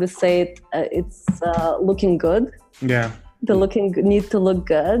 we say it's looking good. Yeah. Need to look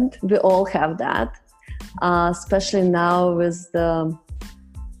good. We all have that, especially now with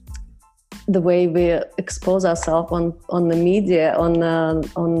the way we expose ourselves on the media, on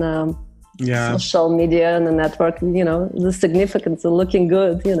social media and the network, the significance of looking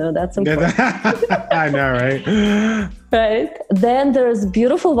good, that's important. I know, right? Right. Then there's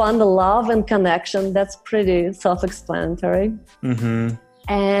beautiful one, the love and connection. That's pretty self-explanatory. Mm-hmm.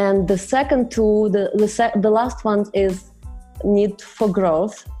 And the second two, the last one is need for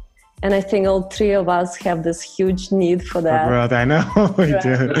growth. And I think all three of us have this huge need for that. For growth, I know. We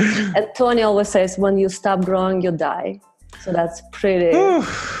do. And Tony always says, when you stop growing, you die. So that's pretty,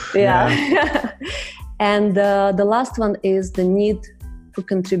 yeah. And the last one is the need for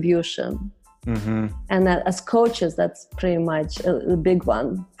contribution. Mm-hmm. And as coaches, that's pretty much a big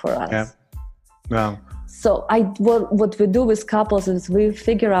one for us. Yeah. Wow. So what we do with couples is we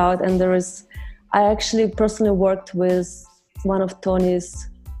figure out, and I actually personally worked with one of Tony's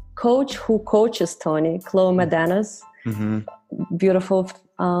coach who coaches Tony, Chloe Medanas, beautiful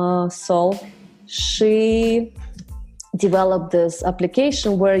soul. She developed this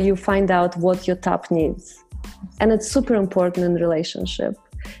application where you find out what your top needs. And it's super important in relationship.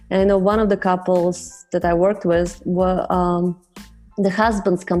 And I know one of the couples that I worked with, the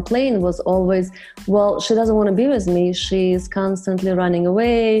husband's complaint was always, well, she doesn't want to be with me. She's constantly running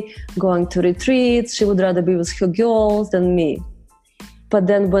away, going to retreats. She would rather be with her girls than me. But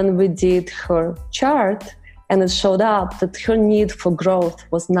then when we did her chart, and it showed up that her need for growth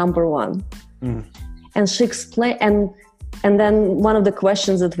was number one. Mm. And she explained, and then one of the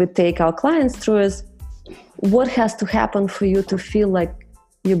questions that we take our clients through is, what has to happen for you to feel like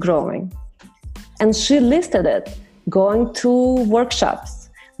you're growing? And she listed it: going to workshops,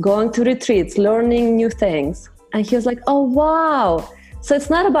 going to retreats, learning new things. And he was like, oh, wow. So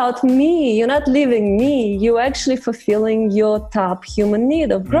it's not about me. You're not leaving me. You're actually fulfilling your top human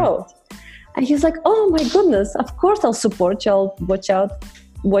need of growth. And he's like, oh my goodness, of course I'll support you. I'll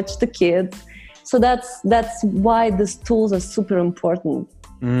watch the kids. So that's why these tools are super important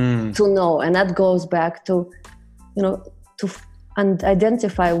to know. And that goes back to, and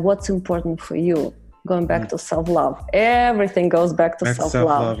identify what's important for you. Going back to self-love. Everything goes back to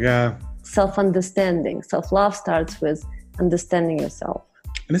self-love. Yeah. Self-understanding. Self-love starts with understanding yourself.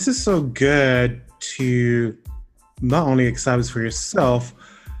 And this is so good to not only establish for yourself,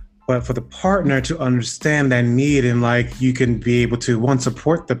 but for the partner to understand that need, and you can be able to, one,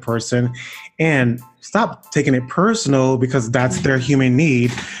 support the person and stop taking it personal because that's their human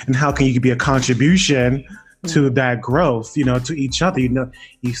need. And how can you be a contribution to that growth, to each other?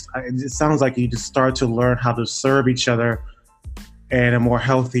 It sounds like you just start to learn how to serve each other in a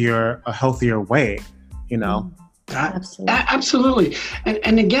healthier way, Absolutely.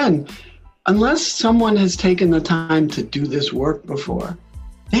 And again, unless someone has taken the time to do this work before,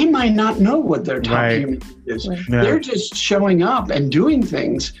 they might not know what their top human need is. Right. Yeah. They're just showing up and doing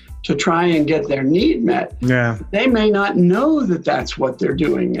things to try and get their need met. Yeah. They may not know that that's what they're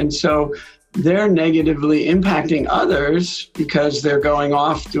doing. And so they're negatively impacting others because they're going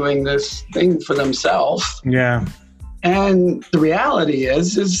off doing this thing for themselves. Yeah. And the reality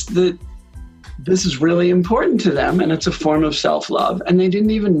is that this is really important to them, and it's a form of self-love, and they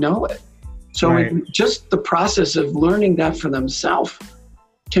didn't even know it. So just the process of learning that for themselves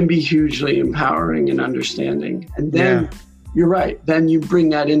can be hugely empowering and understanding. And then you're right. Then you bring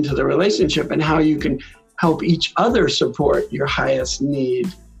that into the relationship and how you can help each other support your highest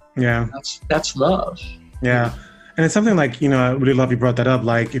need. Yeah. That's love. Yeah. And it's something like, I really love you brought that up.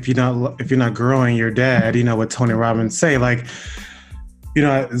 Like, if you're not growing, you're dead, what Tony Robbins say,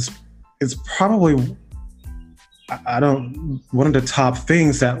 it's probably, one of the top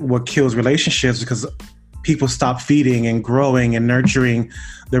things that what kills relationships, because people stop feeding and growing and nurturing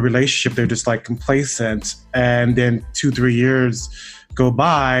the relationship. They're just complacent. And then 2-3 years go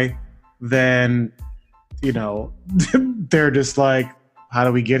by, then, they're just like, how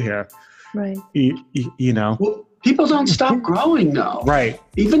do we get here? Right. Well, people don't stop growing though. Right.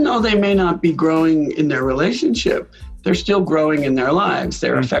 Even though they may not be growing in their relationship, they're still growing in their lives.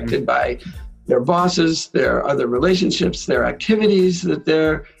 They're affected by their bosses, their other relationships, their activities that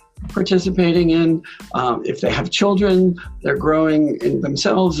they're participating in. If they have children, they're growing in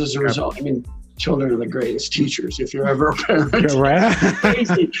themselves as a result. I mean, children are the greatest teachers if you're ever a parent. Right.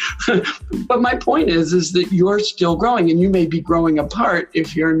 But my point is that you're still growing, and you may be growing apart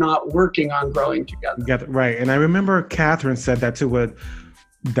if you're not working on growing together. Right. And I remember Catherine said that too,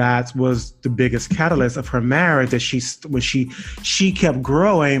 that was the biggest catalyst of her marriage, that she kept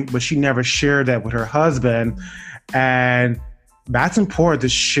growing, but she never shared that with her husband. And that's important, to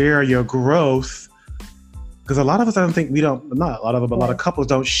share your growth, because a lot of us, I don't think not a lot of them, but a lot of couples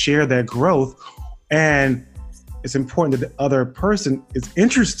don't share their growth. And it's important that the other person is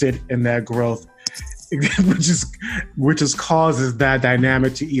interested in that growth, which causes that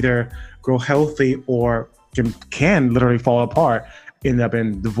dynamic to either grow healthy or can literally fall apart, end up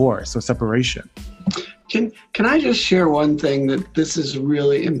in divorce or separation. Can I just share one thing that this is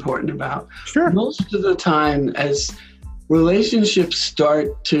really important about? Sure. Most of the time, as relationships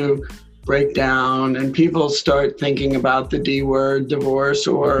start to break down and people start thinking about the D word, divorce,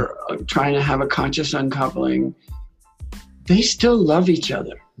 or trying to have a conscious uncoupling, they still love each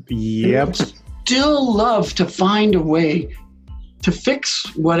other. Yep. They still love to find a way to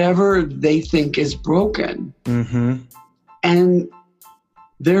fix whatever they think is broken. Mm-hmm. And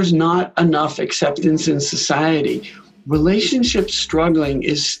there's not enough acceptance in society. Relationship struggling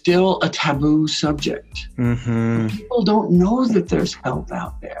is still a taboo subject. Mm-hmm. People don't know that there's help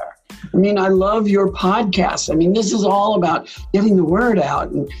out there. I mean, I love your podcast. I mean, this is all about getting the word out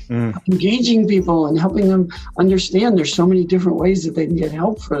and engaging people and helping them understand there's so many different ways that they can get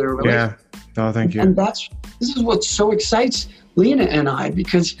help for their relationship. Yeah. Oh, thank you. And this is what so excites Lena and I,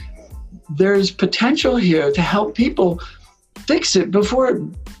 because there's potential here to help people fix it before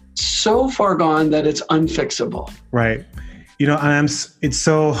it's so far gone that it's unfixable. Right. You know, it's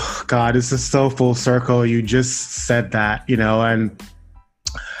so, God, this is so full circle. You just said that, you know, and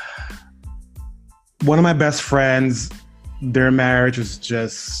one of my best friends, their marriage was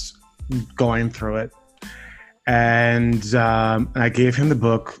just going through it. And I gave him the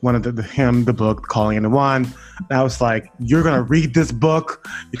book, the book, Calling in the One. And I was like, you're going to read this book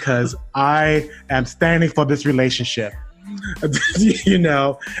because I am standing for this relationship, you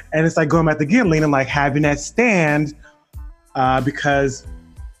know? And it's like going back again, Lena, like having that stand because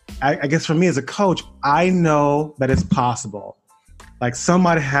I guess for me as a coach, I know that it's possible. Like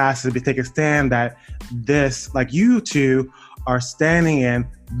somebody has to take a stand that this, like you two are standing in,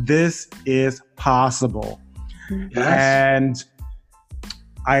 this is possible. Yes.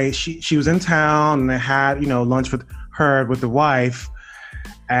 And she was in town and I had, you know, lunch with her, with the wife,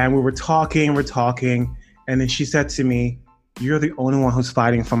 and we were talking, and then she said to me, you're the only one who's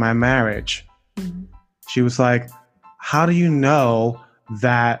fighting for my marriage. Mm-hmm. She was like, how do you know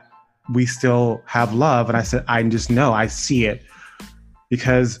that we still have love? And I said, I just know, I see it.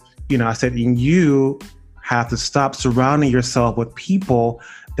 Because, you know, I said, you have to stop surrounding yourself with people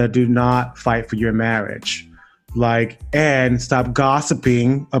that do not fight for your marriage. And stop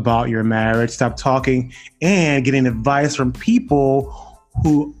gossiping about your marriage, stop talking and getting advice from people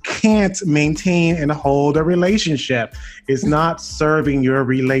who can't maintain and hold a relationship. It's not serving your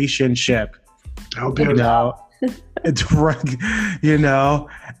relationship. You know, it's right, you know,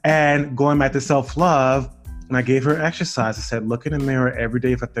 and going back to self-love. And I gave her exercise. I said, look in the mirror every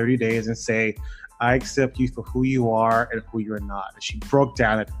day for 30 days and say, I accept you for who you are and who you're not. And she broke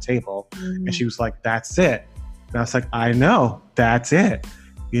down at the table and she was like, that's it. And I was like, I know, that's it.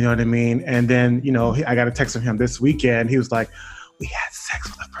 You know what I mean? And then, you know, I got a text from him this weekend. He was like, we had sex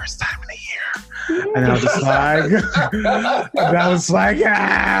for the first time in a year. And I was just like,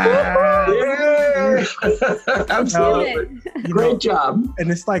 yeah. Absolutely. Great job.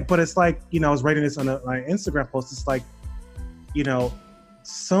 And it's like, you know, I was writing this on my Instagram post. It's like, you know,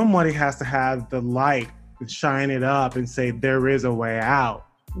 somebody has to have the light and shine it up and say, there is a way out.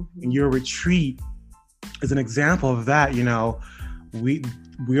 Mm-hmm. And your retreat is an example of that. You know, we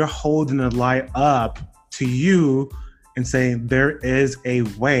are holding the light up to you and saying there is a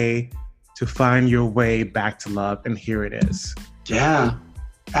way to find your way back to love, and here it is. Yeah,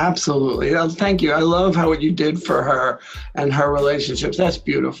 absolutely. Thank you. I love how what you did for her and her relationships. That's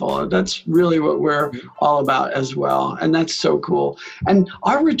beautiful. That's really what we're all about as well. And that's so cool. And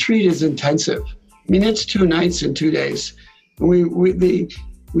our retreat is intensive. I mean, it's 2 nights and 2 days. We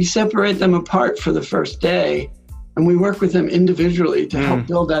separate them apart for the first day, and we work with them individually to help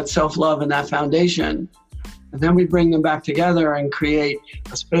build that self-love and that foundation. And then we bring them back together and create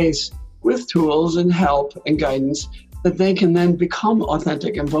a space with tools and help and guidance that they can then become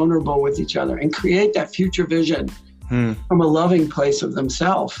authentic and vulnerable with each other and create that future vision from a loving place of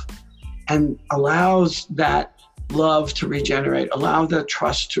themselves, and allows that love to regenerate, allow the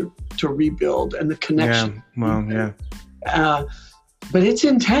trust to rebuild and the connection. Yeah. Well, but it's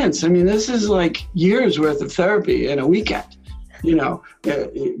intense. I mean, this is like years worth of therapy in a weekend, you know,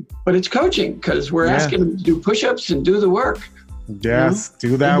 but it's coaching because we're asking them to do push-ups and do the work. Yes,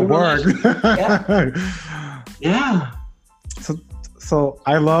 do that work. Yeah. So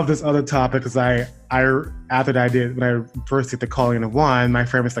I love this other topic because I after that when I first did the Calling in the One, my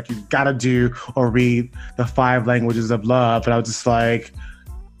friend was like, you gotta do or read the 5 languages of love. And I was just like,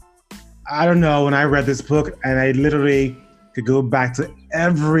 I don't know. When I read this book and I literally could go back to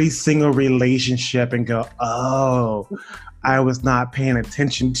every single relationship and go, oh, I was not paying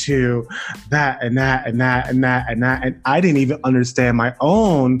attention to that and that and that and that and that. And I didn't even understand my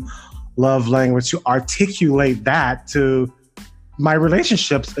own love language to articulate that to my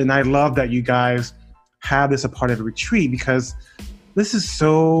relationships. And I love that you guys have this a part of the retreat, because this is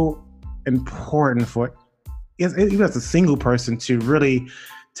so important for even as a single person to really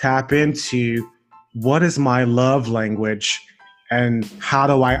tap into what is my love language and how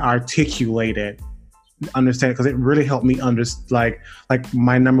do I articulate it, understand, because it really helped me understand, like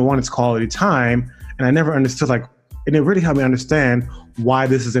my number one is quality time, and I never understood, and it really helped me understand why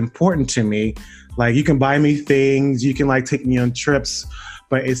this is important to me. Like, you can buy me things, you can take me on trips,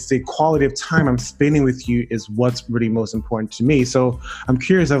 but it's the quality of time I'm spending with you is what's really most important to me. So I'm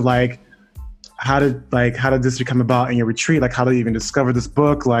curious of how did this become about in your retreat? How did you even discover this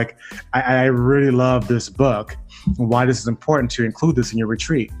book? I really love this book, and why this is important to include this in your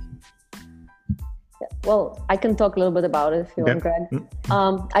retreat. Well, I can talk a little bit about it if you want, Greg.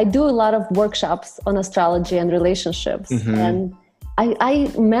 I do a lot of workshops on astrology and relationships. Mm-hmm. And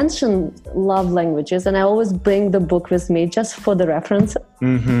I mention love languages, and I always bring the book with me just for the reference.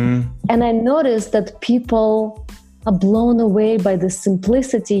 Mm-hmm. And I noticed that people are blown away by the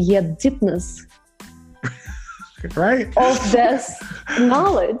simplicity yet deepness right of this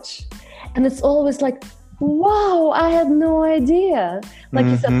knowledge. And it's always wow, I had no idea.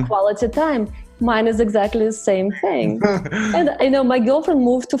 You said, quality time. Mine is exactly the same thing. And I know my girlfriend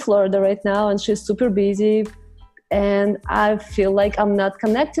moved to Florida right now, and she's super busy, and I feel like I'm not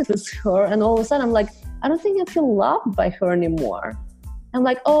connected with her. And all of a sudden I'm I don't think I feel loved by her anymore. I'm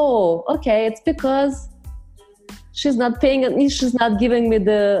oh, okay, it's because she's not giving me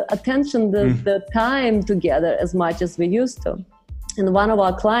the attention, the time together as much as we used to. And one of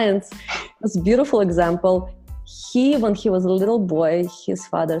our clients, this beautiful example, when he was a little boy, his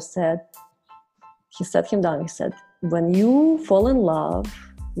father he sat him down, he said, when you fall in love,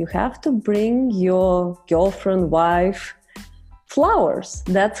 you have to bring your girlfriend, wife, flowers.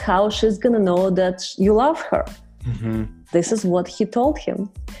 That's how she's going to know that you love her. Mm-hmm. This is what he told him.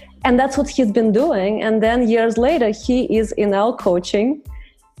 And that's what he's been doing. And then years later, he is in our coaching.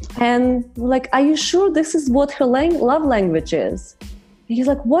 And are you sure this is what her love language is? And he's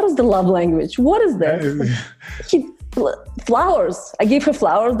what is the love language? What is this? Flowers. I gave her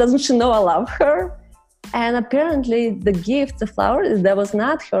flowers. Doesn't she know I love her? And apparently the gift, the flower, that was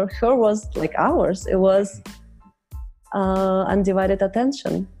not her. Her was ours. It was undivided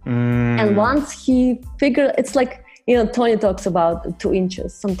attention. And once he figured, it's Tony talks about 2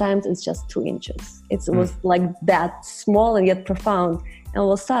 inches. Sometimes it's just 2 inches. It was that small and yet profound. And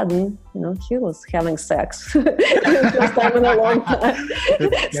all of a sudden, he was having sex. First time in a long time.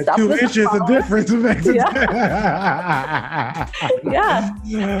 2 inches of difference makes it.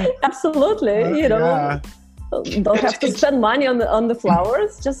 Yeah, absolutely. Don't have to spend money on the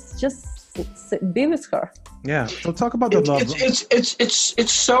flowers. Just be with her. Yeah. So talk about the love.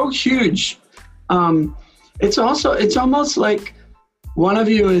 It's so huge. It's almost like one of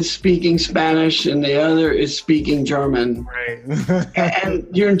you is speaking Spanish and the other is speaking German. Right. And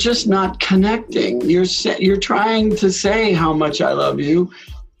you're just not connecting. You're trying to say how much I love you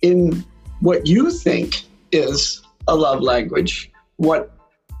in what you think is a love language. So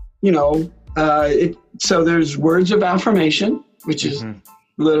there's words of affirmation, which is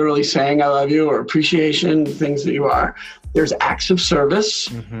literally saying I love you or appreciation, things that you are. There's acts of service.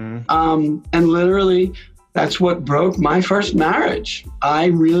 And literally, that's what broke my first marriage. I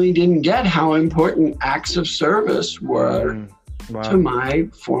really didn't get how important acts of service were to my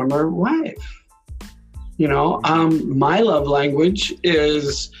former wife. My love language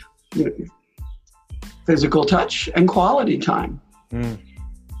is physical touch and quality time.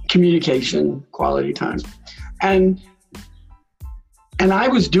 Communication, quality time. And I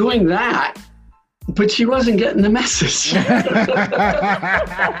was doing that, but she wasn't getting the message.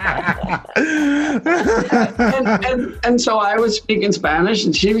 and so I was speaking Spanish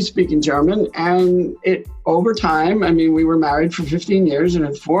and she was speaking German. And over time, we were married for 15 years and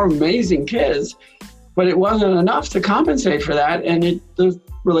had 4 amazing kids, but it wasn't enough to compensate for that. And the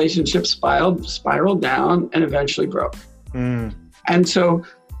relationship spiraled down and eventually broke. And so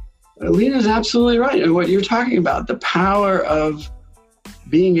Lena's absolutely right. And what you're talking about, the power of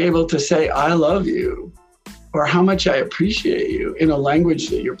being able to say, I love you, or how much I appreciate you in a language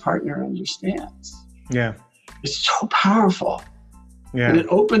that your partner understands. Yeah. It's so powerful. Yeah. And it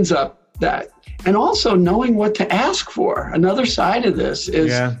opens up that. And also knowing what to ask for. Another side of this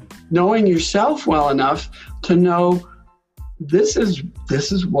is knowing yourself well enough to know this is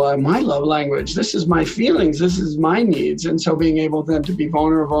what my love language, this is my feelings, this is my needs. And so being able then to be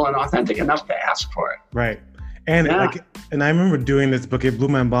vulnerable and authentic enough to ask for it. Right. And and I remember doing this book, it blew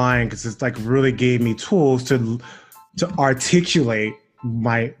my mind because it's like really gave me tools to articulate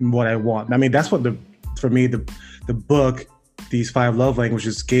what I want. I mean, that's what for me, the book, these 5 love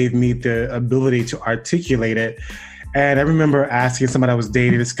languages, gave me the ability to articulate it. And I remember asking somebody I was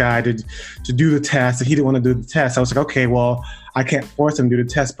dating, this guy, to do the test, and he didn't want to do the test. I was like, okay, well, I can't force him to do the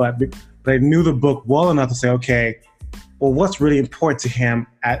test, but I knew the book well enough to say, okay, well, what's really important to him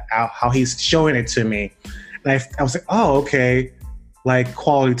at how he's showing it to me. And I was like, oh, okay, like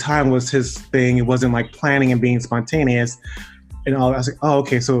quality time was his thing. It wasn't like planning and being spontaneous. And I was like, oh,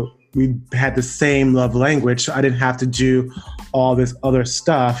 okay, so we had the same love language. So I didn't have to do all this other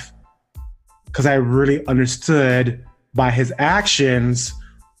stuff because I really understood by his actions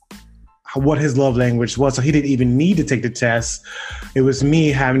what his love language was. So he didn't even need to take the test. It was me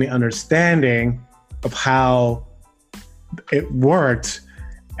having the understanding of how it worked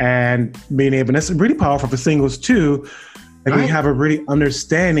and being able, and that's really powerful for singles too. Like when you have a really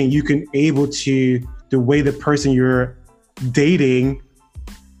understanding, you can able to, the way the person you're dating,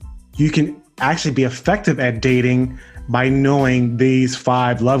 you can actually be effective at dating by knowing these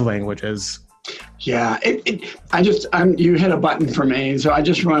 5 love languages. Yeah, you hit a button for me. So I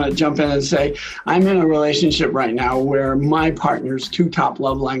just want to jump in and say, I'm in a relationship right now where my partner's 2 top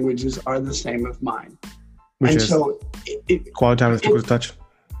love languages are the same as mine. Which is so quality time and physical touch.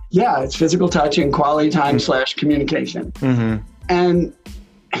 Yeah, it's physical touch and quality time / communication. Mm-hmm. And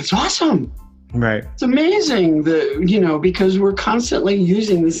it's awesome. Right. It's amazing because we're constantly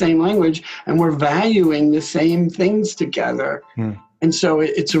using the same language and we're valuing the same things together. And so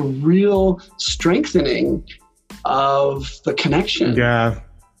it's a real strengthening of the connection. Yeah.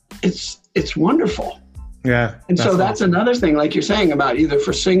 It's wonderful. Yeah. And so that's another thing, like you're saying, about either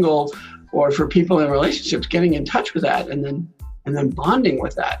for single or for people in relationships, getting in touch with that and then bonding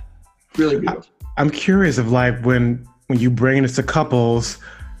with that. Really beautiful. I'm curious of like when you bring this to couples,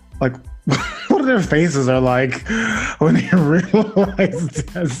 like what their faces are like when they realize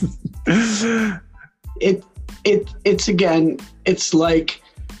this. It's again, it's like,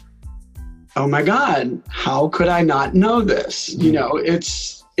 oh my God, how could I not know this?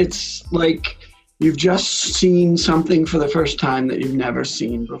 It's like you've just seen something for the first time that you've never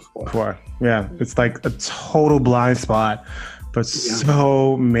seen before. Yeah, it's like a total blind spot, but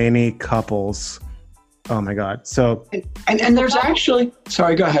so many couples. Oh my God. So and there's actually,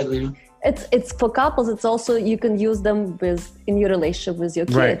 sorry, go ahead, Lena. It's for couples. It's also, you can use them in your relationship with your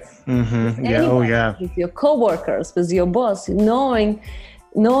kids. Right. Mm-hmm. Yeah. Oh yeah. With your coworkers, with your boss, knowing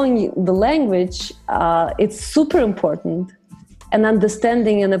the language, it's super important. And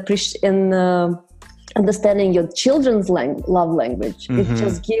understanding and understanding your children's love language. Mm-hmm. It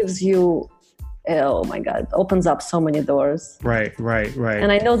just gives you, oh my God, opens up so many doors. Right.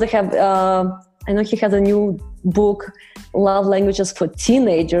 And I know they have. I know he has a new book, Love Languages for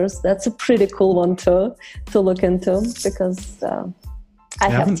Teenagers. That's a pretty cool one to look into because I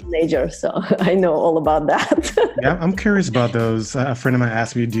have teenagers, so I know all about that. Yeah, I'm curious about those. A friend of mine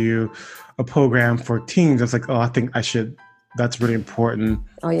asked me to do a program for teens. I was like, oh, I think I should. That's really important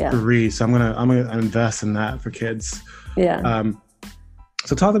to read. So I'm gonna invest in that for kids. Yeah.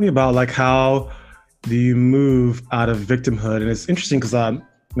 So talk to me about like how do you move out of victimhood? And it's interesting because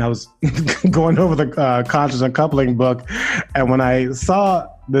I was going over the Conscious Uncoupling book, and when I saw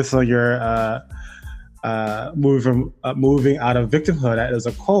this on your moving out of victimhood, there's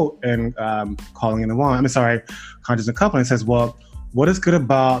a quote in Calling in the One. Conscious Uncoupling says, "Well, what is good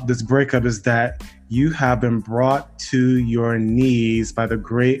about this breakup is that you have been brought to your knees by the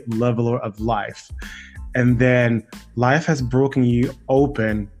great leveler of life, and then life has broken you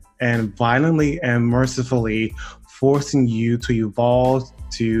open and violently and mercifully forcing you to evolve,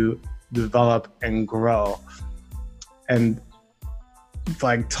 to develop and grow." And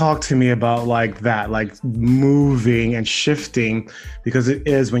like, talk to me about like that, like moving and shifting, because it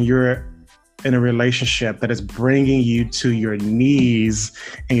is when you're in a relationship that is bringing you to your knees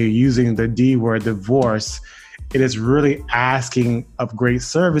and you're using the D word, divorce, it is really asking of great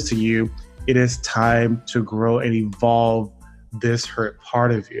service to you. It is time to grow and evolve this hurt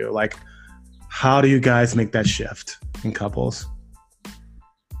part of you. Like, how do you guys make that shift in couples?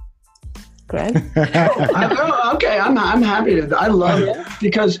 Great. Okay, I'm happy to. I love it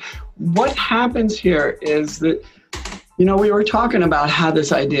because what happens here is that, we were talking about how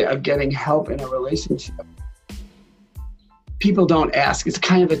this idea of getting help in a relationship, people don't ask. It's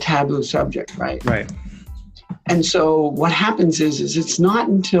kind of a taboo subject, right? Right. And so what happens is it's not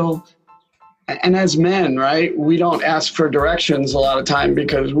until, And as men, right, we don't ask for directions a lot of time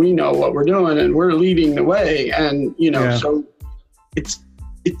because we know what we're doing and we're leading the way. And, so it's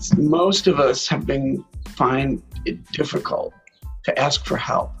most of us find it difficult to ask for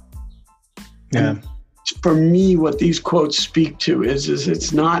help. Yeah. And for me, what these quotes speak to is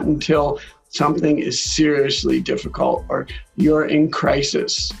it's not until something is seriously difficult or you're in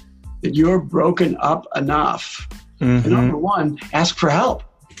crisis that you're broken up enough. Mm-hmm. Number one, ask for help.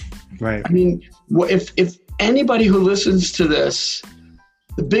 Right. I mean, if anybody who listens to this,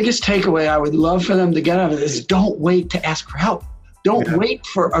 the biggest takeaway I would love for them to get out of it is don't wait to ask for help. Don't wait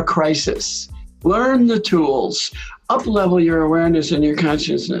for a crisis. Learn the tools. Up-level your awareness and your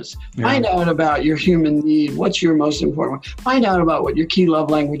consciousness. Yeah. Find out about your human need. What's your most important one? Find out about what your key love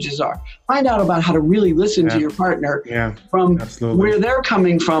languages are. Find out about how to really listen to your partner from where they're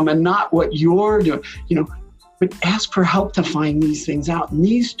coming from and not what you're doing. But ask for help to find these things out. And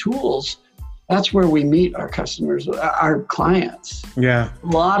these tools, that's where we meet our customers, our clients. Yeah. A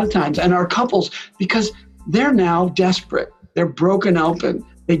lot of times. And our couples, because they're now desperate. They're broken open.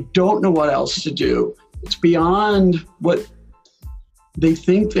 They don't know what else to do. It's beyond what they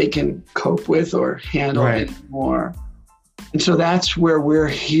think they can cope with or handle anymore. And so that's where we're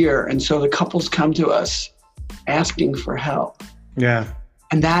here. And so the couples come to us asking for help. Yeah.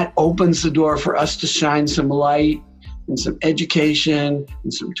 And that opens the door for us to shine some light and some education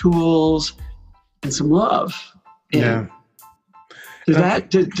and some tools and some love. Yeah. Does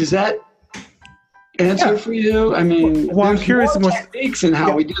that answer for you? I mean, I'm curious more techniques in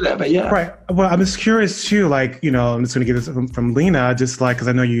how we do that, but Right. Well, I'm just curious too, I'm just going to get this from Lena, just because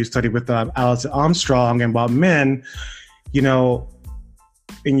I know you studied with Alice Armstrong and about men,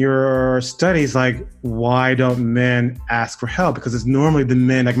 in your studies, why don't men ask for help? Because it's normally the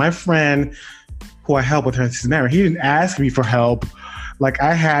men, like my friend who I help with her, he's married, he didn't ask me for help.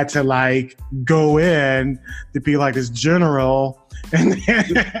 I had to go in to be this general and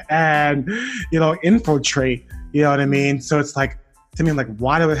infiltrate, you know what I mean? So it's to me,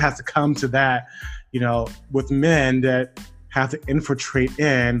 why do it have to come to that, with men that have to infiltrate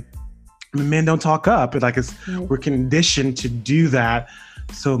in, and men don't talk up. We're conditioned to do that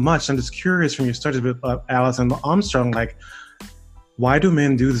so much. I'm just curious from your studies with Alice and Armstrong, why do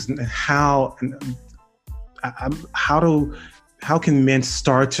men do this, and how can men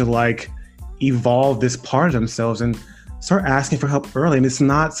start to evolve this part of themselves and start asking for help early? And it's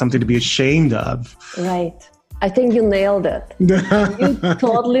not something to be ashamed of. Right. I think you nailed it. You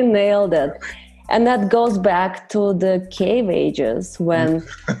totally nailed it. And that goes back to the cave ages when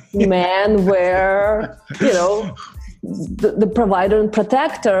men were, the provider and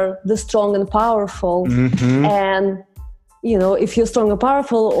protector, the strong and powerful. Mm-hmm. And, if you're strong and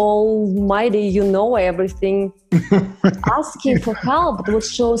powerful, almighty, everything, asking for help would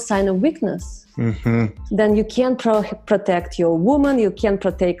show a sign of weakness. Mm-hmm. Then you can't protect your woman, you can't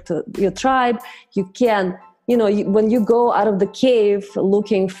protect your tribe, you can, when you go out of the cave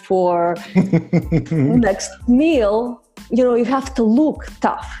looking for next meal, you have to look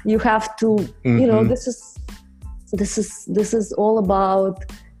tough. You have to, this is all about,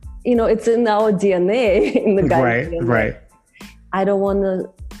 it's in our DNA, in the guy's DNA. Right. I don't want to,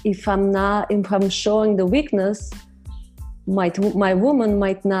 if I'm showing the weakness, my woman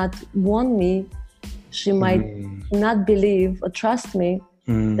might not want me. She might not believe or trust me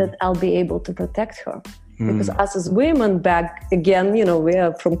that I'll be able to protect her. Because us as women, back again, we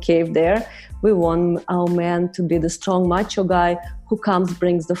are from cave there. We want our man to be the strong macho guy who comes,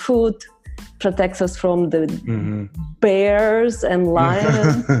 brings the food, protects us from the bears and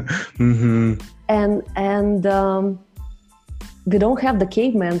lions. And we don't have the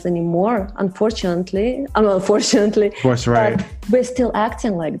cavemans anymore, unfortunately. Unfortunately. Of course, right. But we're still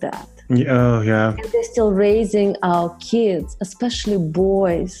acting like that. Oh, yeah. And they're still raising our kids, especially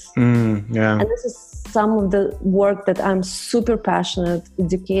boys. Yeah. And this is some of the work that I'm super passionate,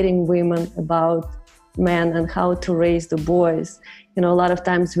 educating women about men and how to raise the boys. A lot of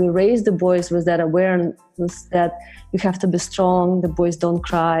times we raise the boys with that awareness that you have to be strong, the boys don't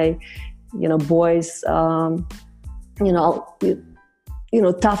cry, boys,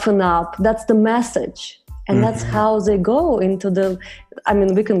 toughen up. That's the message. And that's how they go into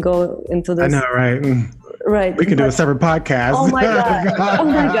we can go into this. I know, right? Right. We can do a separate podcast. Oh my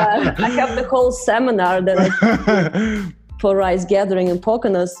God. I have the whole seminar that I for Rise Gathering in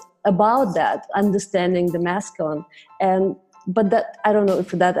Poconos about that, understanding the masculine. But that, I don't know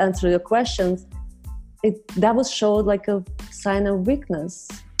if that answered your questions. That was showed like a sign of weakness.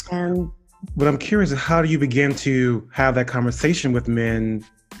 But I'm curious, how do you begin to have that conversation with men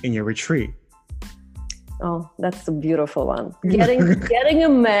in your retreat? Oh, that's a beautiful one. Getting a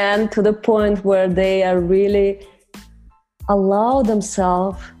man to the point where they are really allow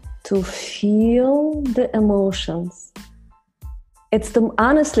themselves to feel the emotions. It's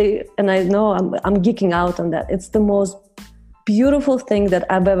honestly, and I know I'm geeking out on that. It's the most beautiful thing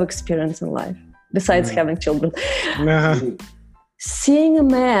that I've ever experienced in life, besides having children. Seeing a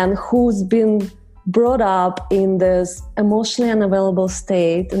man who's been brought up in this emotionally unavailable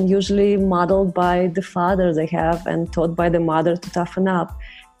state, and usually modeled by the father they have and taught by the mother to toughen up.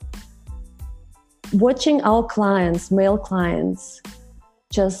 Watching our clients, male clients,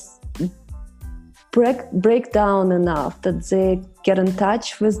 just break down enough that they get in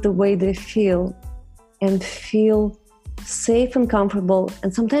touch with the way they feel and feel safe and comfortable,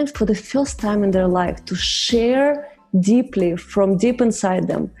 and sometimes for the first time in their life to share deeply from deep inside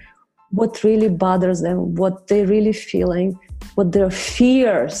them what really bothers them, what they're really feeling, what their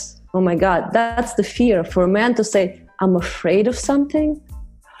fears. Oh my God, that's the fear. For a man to say, I'm afraid of something,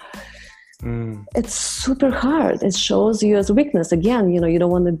 it's super hard. It shows you as weakness. Again, you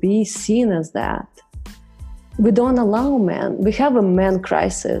don't want to be seen as that. We don't allow men. We have a man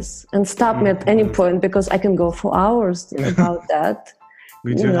crisis, and stop me at any point because I can go for hours about that.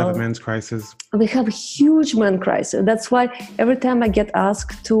 We do have a men's crisis. We have a huge man crisis. That's why every time I get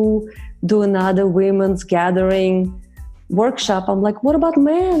asked to do another women's gathering workshop, I'm like, what about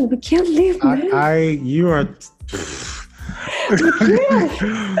men? We can't leave men. You are...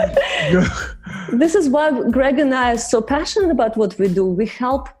 This is why Greg and I are so passionate about what we do. We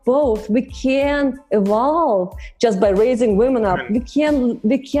help both. We can evolve just by raising women up. We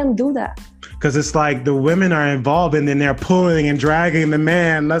can't do that. Because it's like the women are involved and then they're pulling and dragging the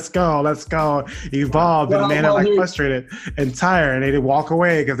man. Let's go, evolve. And the men are like frustrated and tired, and they walk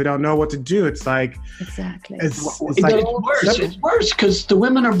away because they don't know what to do. It's like, exactly. It's worse. It's worse because the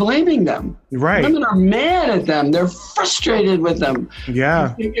women are blaming them. Right. Women are mad at them. They're frustrated with them.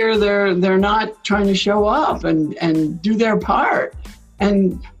 Yeah. They figure they're not trying to show up and do their part,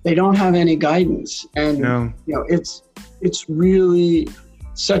 and they don't have any guidance. And it's really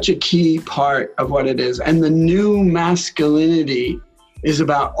such a key part of what it is. And the new masculinity is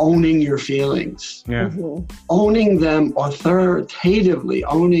about owning your feelings, owning them authoritatively,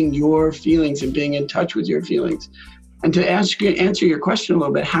 owning your feelings and being in touch with your feelings. And to answer your question a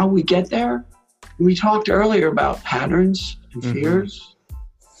little bit, how we get there, we talked earlier about patterns and fears.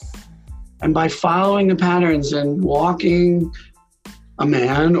 And by following the patterns and walking a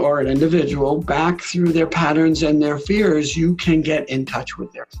man or an individual back through their patterns and their fears, you can get in touch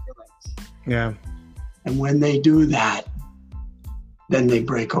with their feelings. Yeah. And when they do that, then they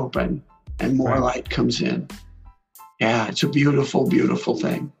break open and more light comes in. Yeah, it's a beautiful, beautiful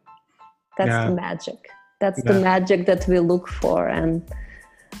thing. That's the magic. That's the magic that we look for. And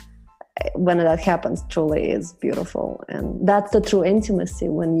when that happens, truly is beautiful. And that's the true intimacy,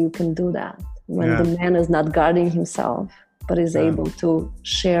 when you can do that. When the man is not guarding himself, but is able to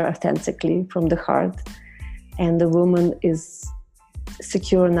share authentically from the heart. And the woman is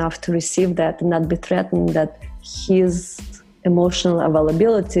secure enough to receive that and not be threatened that his emotional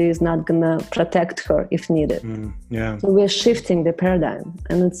availability is not going to protect her if needed. So we're shifting the paradigm,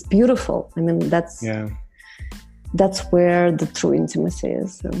 and it's beautiful. I mean, that's where the true intimacy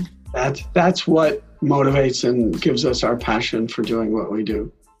is. So. That's what motivates and gives us our passion for doing what we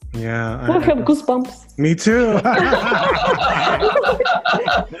do. Yeah. I have goosebumps. Me too.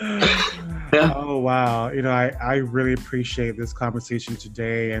 Oh, wow. I really appreciate this conversation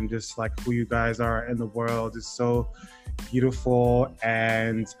today, and just like who you guys are in the world is so beautiful.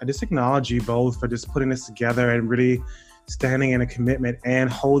 And I just acknowledge you both for just putting this together and really standing in a commitment and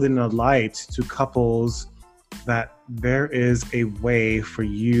holding a light to couples that there is a way for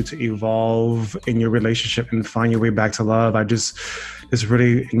you to evolve in your relationship and find your way back to love. I just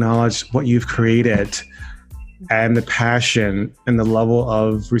really acknowledge what you've created, and the passion and the level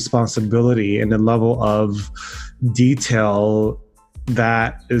of responsibility and the level of detail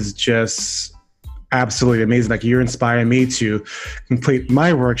that is just absolutely amazing. Like, you're inspiring me to complete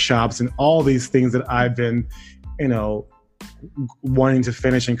my workshops and all these things that I've been, wanting to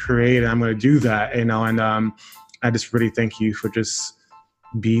finish and create. And I'm going to do that, and I just really thank you for just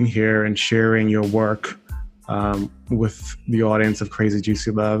being here and sharing your work with the audience of Crazy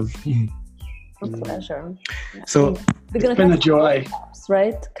Juicy Love. A pleasure. So it's been a joy. Workshops,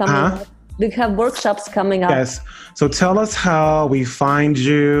 right? Coming up. We have workshops coming up. Yes. So tell us how we find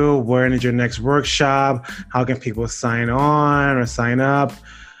you. When is your next workshop? How can people sign on or sign up?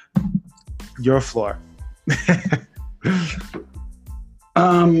 Your floor.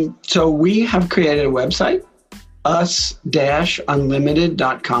 So we have created a website,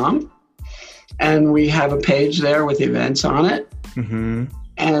 us-unlimited.com. And we have a page there with events on it. Mm-hmm.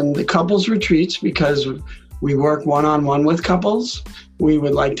 And the couples retreats, because we work one-on-one with couples, we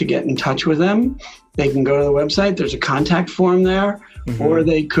would like to get in touch with them. They can go to the website. There's a contact form there. Mm-hmm. Or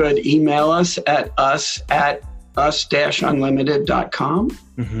they could email us at us-unlimited.com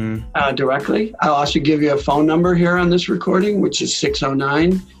mm-hmm. Directly. I'll also give you a phone number here on this recording, which is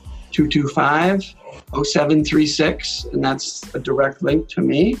 609-225-0736. And that's a direct link to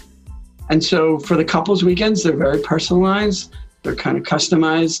me. And so for the couples weekends, they're very personalized. They're kind of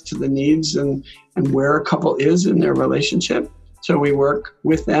customized to the needs and where a couple is in their relationship. So we work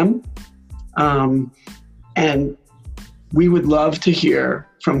with them. And we would love to hear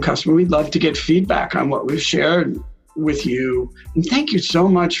from customers. We'd love to get feedback on what we've shared with you. And thank you so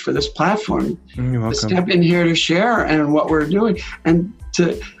much for this platform. You're welcome. To step in here to share and what we're doing. And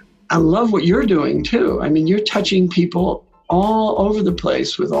I love what you're doing too. I mean, you're touching people all over the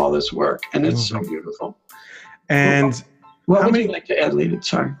place with all this work, and it's so beautiful. And what would you like to add, Lita?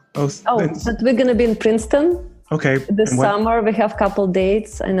 Sorry. But we're going to be in Princeton. Okay. This summer, we have a couple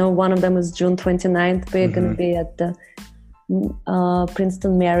dates. I know one of them is June 29th. We're going to be at the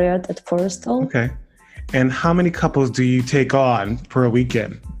Princeton Marriott at Forrestal. Okay. And how many couples do you take on per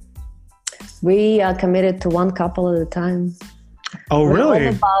weekend? We are committed to one couple at a time. Oh,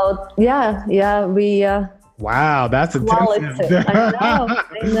 really? Wow, that's intensive. I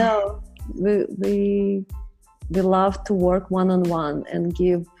know. We love to work one-on-one and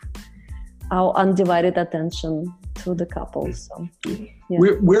give our undivided attention to the couples. So, yeah.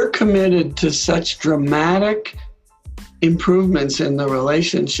 We're committed to such dramatic improvements in the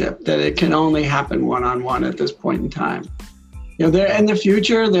relationship that it can only happen one-on-one at this point in time. You know, in the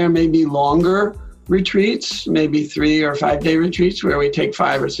future, there may be longer retreats, maybe 3 or 5 day retreats where we take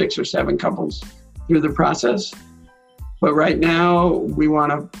 5 or 6 or 7 couples through the process. But right now, we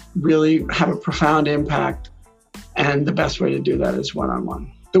want to really have a profound impact. And the best way to do that is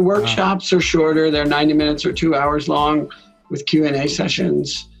one-on-one. The workshops are shorter. They're 90 minutes or 2 hours long with Q&A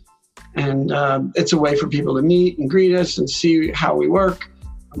sessions. And it's a way for people to meet and greet us and see how we work,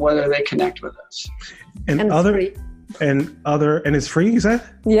 and whether they connect with us. And it's free. And it's free, you said?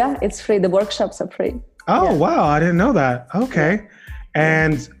 Yeah, it's free. The workshops are free. Oh, wow. I didn't know that. Okay.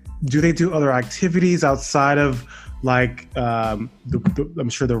 And do they do other activities outside of like, I'm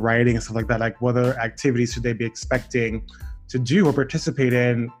sure the writing and stuff like that? Like, what other activities should they be expecting to do or participate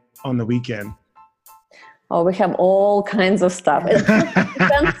in on the weekend? Oh, we have all kinds of stuff. It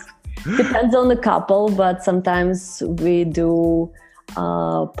depends on the couple, but sometimes we do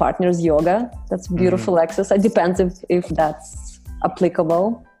partners yoga. That's beautiful exercise. It depends if that's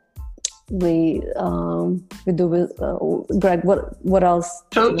applicable. We do with Greg. What else?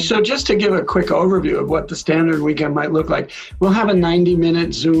 So just to give a quick overview of what the standard weekend might look like, we'll have a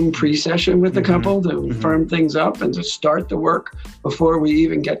 90-minute Zoom pre-session with the couple to firm things up and to start the work before we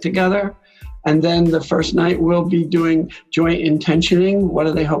even get together. And then the first night we'll be doing joint intentioning. What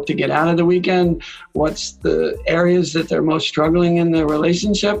do they hope to get out of the weekend? What's the areas that they're most struggling in their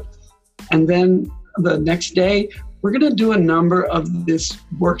relationship? And then the next day, we're going to do a number of these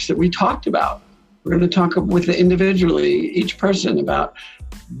works that we talked about. We're going to talk with individually, each person, about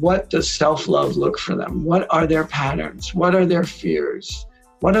what does self-love look for them? What are their patterns? What are their fears?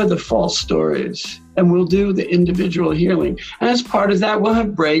 What are the false stories? And we'll do the individual healing. And as part of that, we'll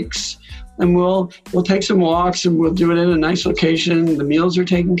have breaks. And we'll take some walks, and we'll do it in a nice location. The meals are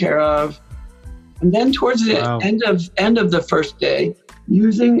taken care of. And then towards the end of the first day,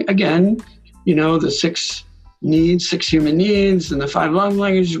 using, again, the 6 human needs and the 5 love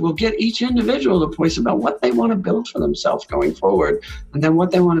languages, we'll get each individual to voice about what they want to build for themselves going forward, and then what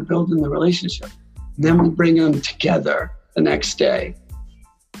they want to build in the relationship. And then we bring them together the next day.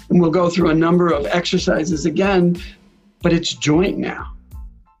 And we'll go through a number of exercises again, but it's joint now.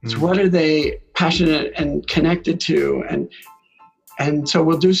 It's what are they passionate and connected to? And so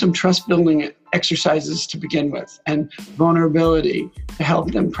we'll do some trust building exercises to begin with, and vulnerability to help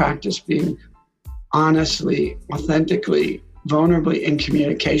them practice being honestly, authentically, vulnerably in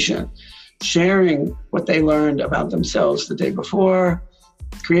communication, sharing what they learned about themselves the day before,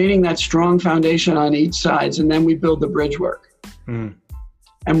 creating that strong foundation on each side, and then we build the bridge work and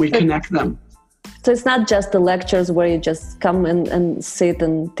we connect them. So it's not just the lectures where you just come and sit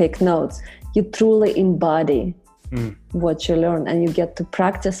and take notes. You truly embody what you learn, and you get to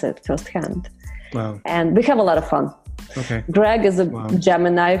practice it firsthand. Wow. And we have a lot of fun. Okay. Greg is a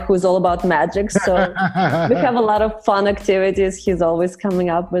Gemini who's all about magic. So we have a lot of fun activities. He's always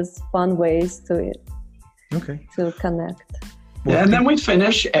coming up with fun ways to connect. Yeah, and then we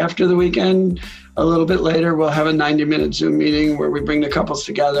finish after the weekend. A little bit later, we'll have a 90-minute Zoom meeting where we bring the couples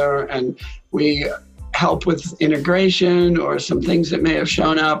together and we help with integration or some things that may have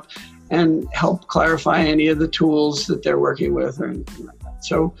shown up and help clarify any of the tools that they're working with or anything like that.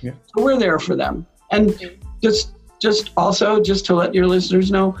 So we're there for them. And just to let your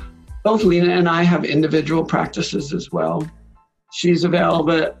listeners know, both Lena and I have individual practices as well. She's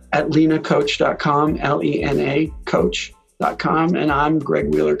available at lenacoach.com, L-E-N-A coach.com, and I'm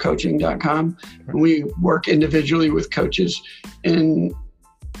gregwheelercoaching.com. And we work individually with coaches in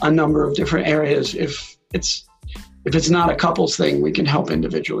a number of different areas. If it's not a couples thing, we can help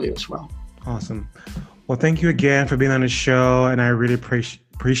individually as well. Awesome. Well, thank you again for being on the show, and I really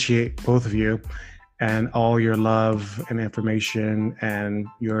appreciate both of you and all your love and information and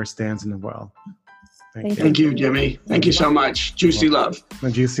your stance in the world. Thank you, Jimmy. Thank you so much. Juicy love.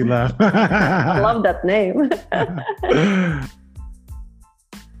 Juicy love. I love that name.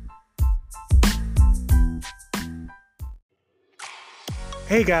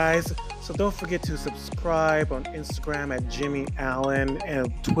 Hey guys, so don't forget to subscribe on Instagram at Jimmy Allen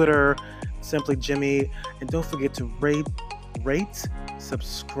and Twitter, simply Jimmy. And don't forget to rate,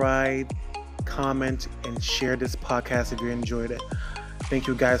 subscribe, comment, and share this podcast if you enjoyed it. Thank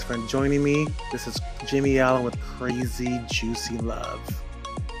you guys for joining me. This is Jimmy Allen with Crazy Juicy Love.